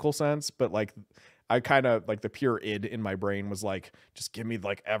logical sense. But like, I kind of like the pure id in my brain was like, just give me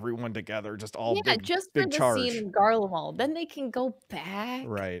like everyone together, just all big, just big for the charge. scene in Garlemald, then they can go back.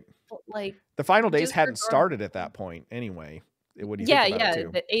 Right. But like the final days hadn't started at that point anyway. What do you think about it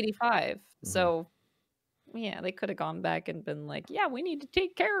too? The 85. So yeah, they could have gone back and been like, yeah, we need to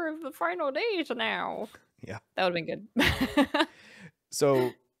take care of the final days now. Yeah, that would have been good.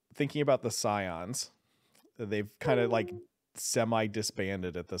 So thinking about the Scions, they've kind of like semi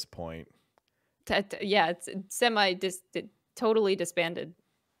disbanded at this point. Yeah, it's totally disbanded.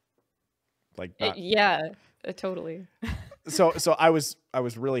 Like totally. So I was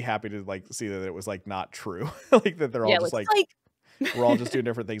really happy to like see that it was like not true. Like that they're all just like we're all just doing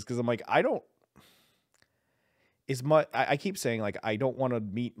different things, because I'm like, I keep saying like I don't want to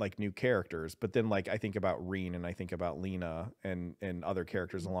meet like new characters, but then like I think about Reen and I think about Lena and other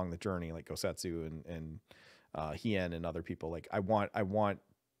characters along the journey like Gosetsu and Hien and other people. Like I want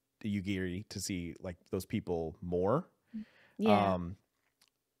the Yugiri to see like those people more. Yeah.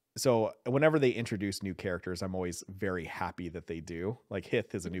 So whenever they introduce new characters, I'm always very happy that they do. Like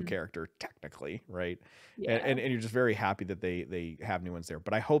Hith is a new character technically, right? Yeah. And you're just very happy that they have new ones there.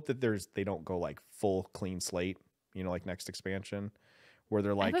 But I hope that they don't go like full clean slate, like next expansion, where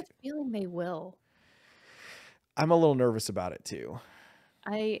they're like, I have a feeling they will. I'm a little nervous about it too.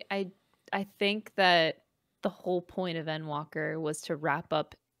 I think that the whole point of Endwalker was to wrap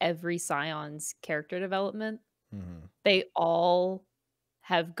up every Scion's character development. They all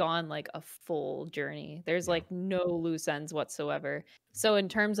have gone like a full journey. There's like no loose ends whatsoever. So in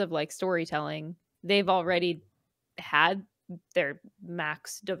terms of like storytelling, they've already had their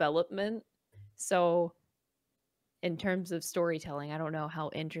max development. So in terms of storytelling, I don't know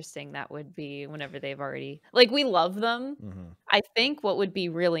how interesting that would be whenever they've already like, we love them. I think what would be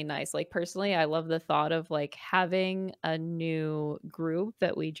really nice, like personally, I love the thought of like having a new group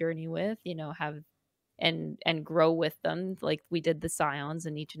that we journey with, have and grow with them, like we did the Scions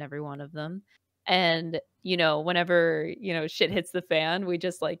in each and every one of them. And whenever shit hits the fan, we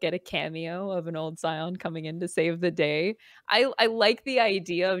just like get a cameo of an old Scion coming in to save the day. I like the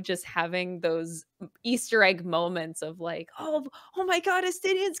idea of just having those Easter egg moments of like, oh my god,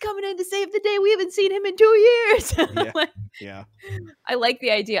 Estinian's coming in to save the day, we haven't seen him in 2 years. Yeah. I like the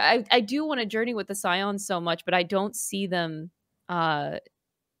idea. I do want to journey with the Scions so much, but I don't see them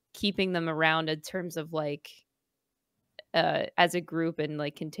keeping them around in terms of like as a group and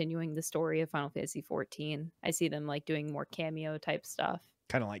like continuing the story of Final Fantasy 14. I see them like doing more cameo type stuff.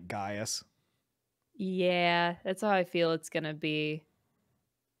 Kind of like Gaius. Yeah, that's how I feel it's gonna be.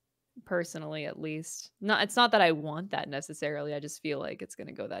 Personally, at least. It's not that I want that necessarily. I just feel like it's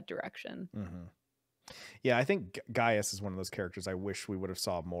gonna go that direction. Yeah, I think Gaius is one of those characters I wish we would have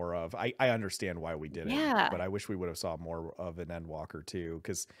saw more of. I understand why we did it, but I wish we would have saw more of an Endwalker too,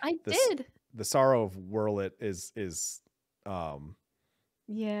 because the Sorrow of Wurlet is that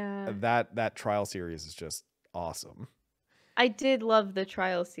trial series is just awesome. I did love the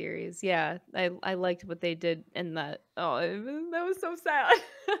trial series. Yeah, I liked what they did in that. Oh, that was so sad.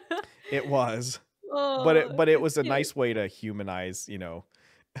 It was, but it was a nice way to humanize,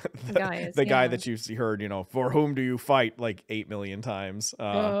 the guy that you've heard, for whom do you fight like 8 million times.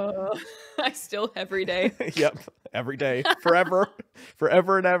 I still every day. Yep, every day, forever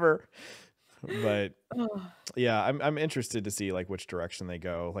and ever. But yeah, I'm interested to see like which direction they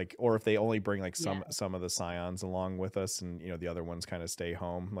go, like, or if they only bring like some of the Scions along with us, and the other ones kind of stay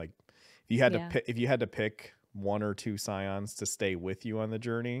home. Like if you had to pick 1 or 2 Scions to stay with you on the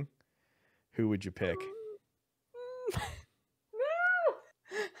journey, who would you pick?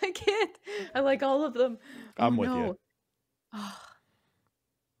 I can't. I like all of them. I'm with you.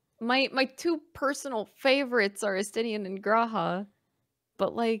 My 2 personal favorites are Estinian and Graha,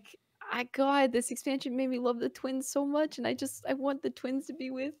 but like, God, this expansion made me love the twins so much, and I want the twins to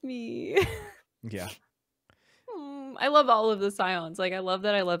be with me. Yeah. I love all of the Scions. Like, I love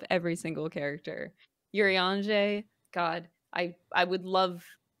that I love every single character. Urianger, God, I would love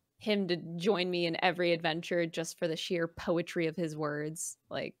him to join me in every adventure just for the sheer poetry of his words.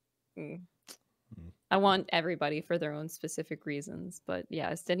 Like, I want everybody for their own specific reasons. But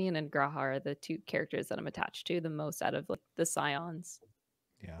yeah, Estinian and Graha are the two characters that I'm attached to the most out of like the Scions.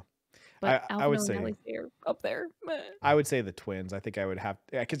 Yeah. But I would Alphinaud say and Elise are up there. I would say the twins. I think I would have,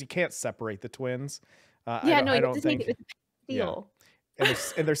 because you can't separate the twins. Yeah, no, I you don't just think. make it with deal.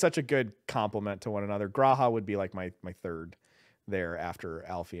 And they're such a good complement to one another. Graha would be like my third there after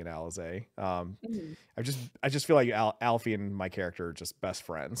Alfie and Alize. I just feel like Alfie and my character are just best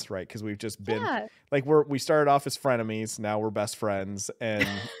friends, right? Because we've just been like we started off as frenemies, now we're best friends,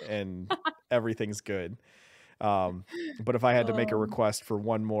 and everything's good. But if I had to make a request for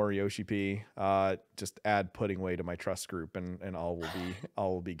one more Yoshi P, just add Puddingway to my trust group, and all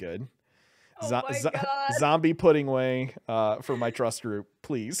will be good. Oh my God. Zombie Puddingway for my trust group,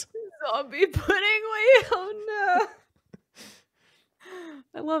 please. Zombie Puddingway. Oh no.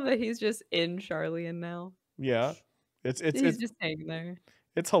 I love that he's just in Charlian now. Yeah, He's just hanging there.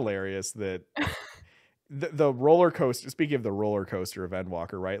 It's hilarious that the roller coaster. Speaking of the roller coaster of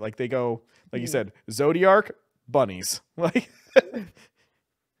Endwalker, right? Like they go, like you said, Zodiac bunnies, like,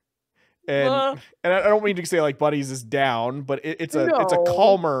 and I don't mean to say like bunnies is down, but it's a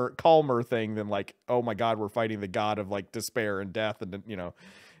calmer thing than like, oh my God, we're fighting the god of like despair and death and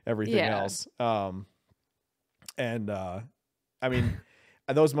everything else. I mean.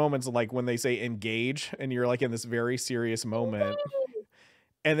 Those moments like when they say engage and you're like in this very serious moment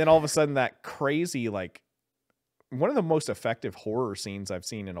and then all of a sudden that crazy, like one of the most effective horror scenes I've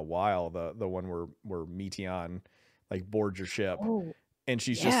seen in a while, the one where Meteon like boards your ship and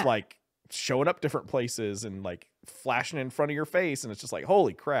she's just like showing up different places and like flashing in front of your face and it's just like,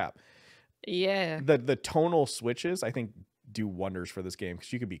 holy crap. The tonal switches I think do wonders for this game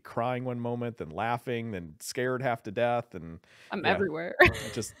because you could be crying one moment, then laughing, then scared half to death, and I'm everywhere.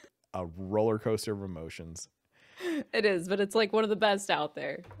 Just a roller coaster of emotions. It is, but it's like one of the best out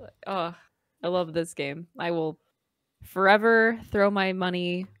there. Oh, I love this game. I will forever throw my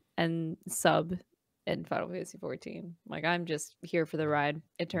money and sub in Final Fantasy 14. Like I'm just here for the ride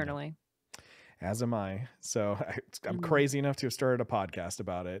eternally. As am I. So I'm crazy enough to have started a podcast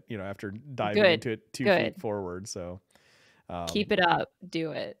about it, after diving into it 2 feet forward. So keep it up.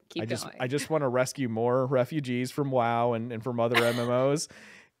 Do it. Keep going. I just want to rescue more refugees from WoW and from other MMOs.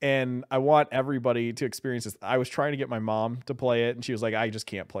 And I want everybody to experience this. I was trying to get my mom to play it and she was like, I just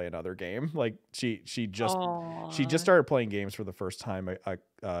can't play another game. Like she just started playing games for the first time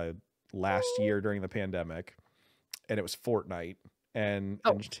last year during the pandemic. And it was Fortnite. And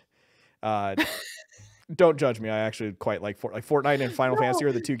don't judge me. I actually quite like Fortnite and Final Fantasy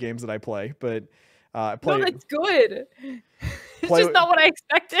are the two games that I play, but that's good. It's just not what I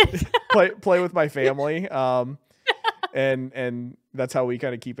expected. play with my family. And that's how we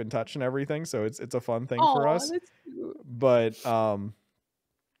kind of keep in touch and everything. So it's a fun thing for us. That's cute. But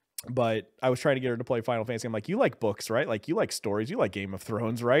I was trying to get her to play Final Fantasy. I'm like, you like books, right? Like you like stories, you like Game of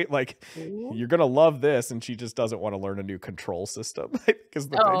Thrones, right? Like you're going to love this. And she just doesn't want to learn a new control system because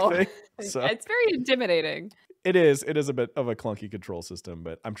the big thing. So it's very intimidating. It is a bit of a clunky control system,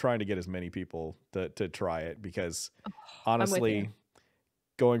 but I'm trying to get as many people to try it because honestly,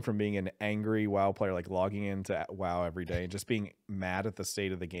 going from being an angry WoW player, like logging into WoW every day and just being mad at the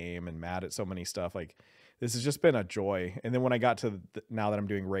state of the game and mad at so many stuff, like this has just been a joy. And then when I got to now that I'm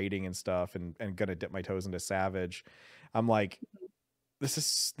doing raiding and stuff and gonna dip my toes into Savage, I'm like, this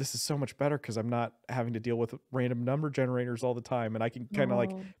is so much better because I'm not having to deal with random number generators all the time, and I can kind of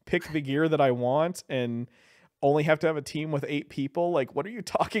like pick the gear that I want and only have to have a team with 8 people. Like, what are you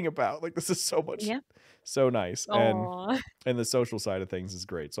talking about? Like, this is so much, so nice. And the social side of things is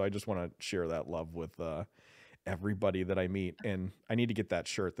great. So I just want to share that love with everybody that I meet. And I need to get that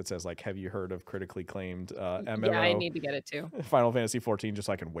shirt that says like, have you heard of critically claimed MMO? Yeah, I need to get it too. Final Fantasy 14, just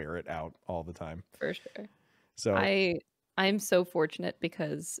so I can wear it out all the time. For sure. So I'm so fortunate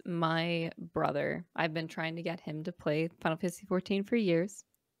because my brother, I've been trying to get him to play Final Fantasy 14 for years.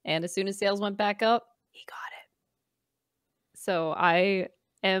 And as soon as sales went back up, he got it. So I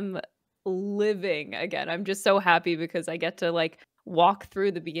am living again. I'm just so happy because I get to like walk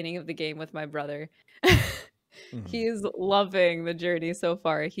through the beginning of the game with my brother. He's loving the journey so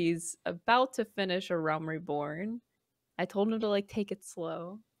far. He's about to finish A Realm Reborn. I told him to like take it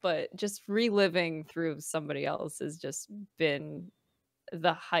slow, but just reliving through somebody else has just been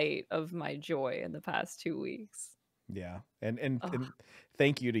the height of my joy in the past 2 weeks. Yeah. And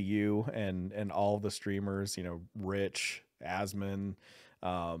thank you to you and all the streamers, Rich, Asman,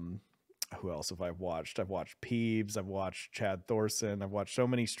 who else have I watched? I've watched Peebs, I've watched Chad Thorson, I've watched so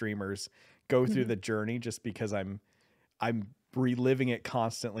many streamers go through the journey just because I'm reliving it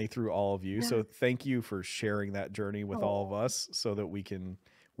constantly through all of you. Yeah. So thank you for sharing that journey with all of us so that we can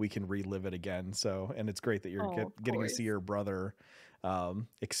relive it again. So, and it's great that you're getting to see your brother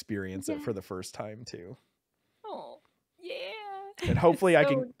experience it for the first time too. Oh, yeah. And hopefully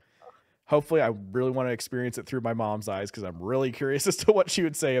hopefully I really want to experience it through my mom's eyes, because I'm really curious as to what she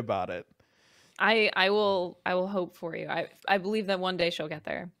would say about it. I will hope for you. I believe that one day she'll get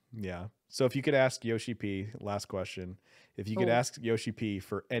there. Yeah. So if you could ask Yoshi P, last question, if you could ask Yoshi P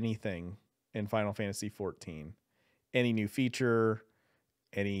for anything in Final Fantasy XIV, any new feature,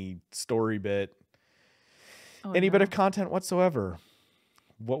 any story bit, any bit of content whatsoever,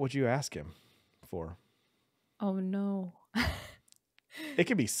 what would you ask him for? Oh no. It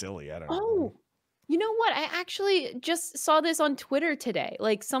could be silly. I don't know. Oh, you know what? I actually just saw this on Twitter today.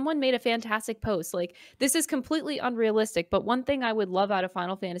 Like, someone made a fantastic post. Like, this is completely unrealistic, but one thing I would love out of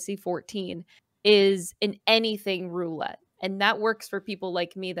Final Fantasy XIV is an anything roulette. And that works for people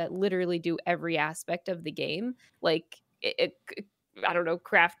like me that literally do every aspect of the game. Like, I don't know,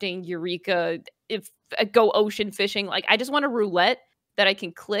 crafting, Eureka, go ocean fishing. Like, I just want a roulette that I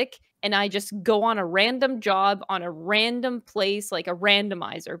can click and I just go on a random job on a random place, like a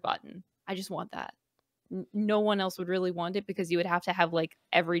randomizer button. I just want that. No one else would really want it, because you would have to have like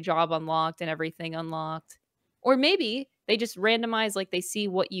every job unlocked and everything unlocked. Or maybe they just randomize, like they see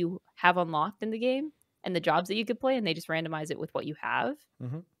what you have unlocked in the game and the jobs that you could play, and they just randomize it with what you have.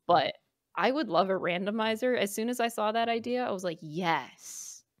 But I would love a randomizer. As soon as I saw that idea, I was like,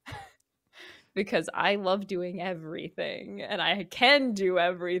 yes. Because I love doing everything and I can do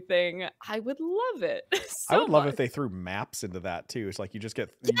everything. I would love it. I would love if they threw maps into that too. It's like you just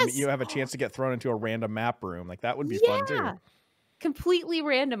get you have a chance to get thrown into a random map room. Like that would be fun too. Completely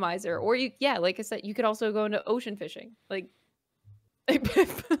randomizer. Or like I said, you could also go into ocean fishing. Like you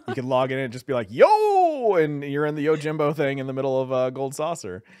could log in and just be like, yo, and you're in the Yojimbo thing in the middle of Gold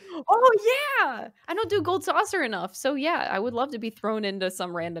Saucer. Oh yeah, I don't do Gold Saucer enough, so yeah, I would love to be thrown into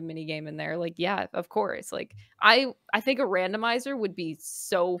some random mini game in there. Like, yeah, of course. Like, I think a randomizer would be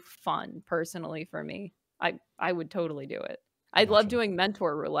so fun personally for me. I would totally do it. I'd love doing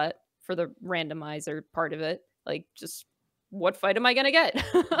mentor roulette for the randomizer part of it. Like, just what fight am I gonna get?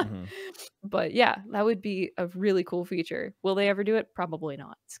 But yeah, that would be a really cool feature. Will they ever do it? Probably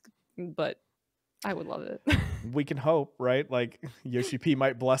not, but I would love it. We can hope, right? Like Yoshi P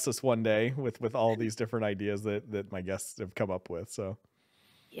might bless us one day with all these different ideas that my guests have come up with. So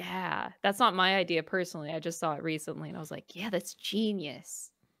yeah, that's not my idea personally. I just saw it recently and I was like, yeah, that's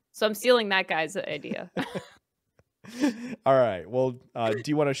genius. So I'm stealing that guy's idea. All right. Well, do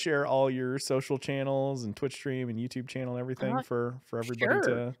you want to share all your social channels and Twitch stream and YouTube channel and everything for everybody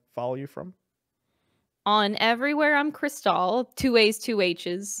to follow you from? On everywhere, I'm Crystal, 2 A's, 2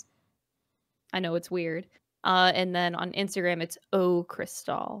 H's. I know it's weird. And then on Instagram, it's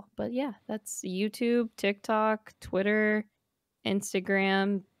Crystal. But yeah, that's YouTube, TikTok, Twitter,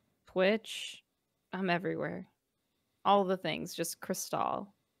 Instagram, Twitch. I'm everywhere. All the things, just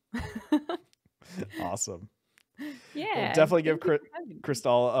Crystal. Awesome. Yeah, well, definitely give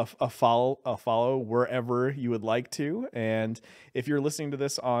Crystal a follow wherever you would like to. And if you're listening to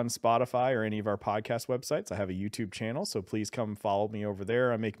this on Spotify or any of our podcast websites, I have a YouTube channel, so please come follow me over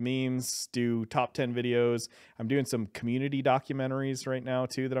there. I make memes, do top 10 videos. I'm doing some community documentaries right now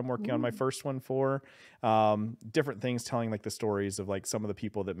too that I'm working on my first one for. Different things telling like the stories of like some of the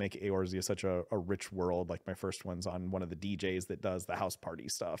people that make Eorzea such a rich world. Like my first one's on one of the DJs that does the house party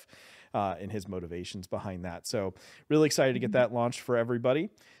stuff and his motivations behind that. So really excited to get that launched for everybody.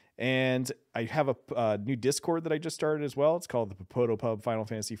 And I have a new Discord that I just started as well. It's called the Popoto Pub Final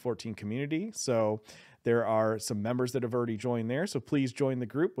Fantasy XIV Community. So there are some members that have already joined there. So please join the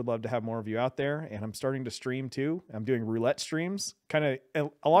group. Would love to have more of you out there. And I'm starting to stream too. I'm doing roulette streams, kind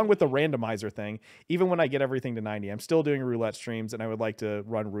of along with the randomizer thing. Even when I get everything to 90, I'm still doing roulette streams. And I would like to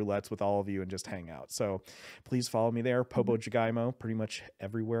run roulettes with all of you and just hang out. So please follow me there. Popo Jagaimo, pretty much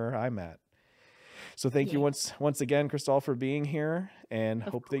everywhere I'm at. So thank you once again, Crystal, for being here, and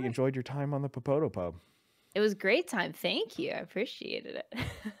hope that you enjoyed your time on the Popoto Pub. It was a great time. Thank you. I appreciated it.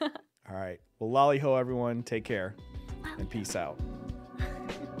 All right. Well, lolly ho, everyone. Take care and peace out.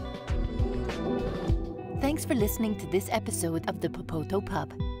 Thanks for listening to this episode of the Popoto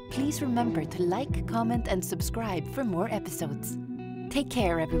Pub. Please remember to like, comment, and subscribe for more episodes. Take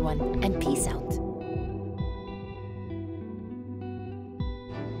care, everyone, and peace out.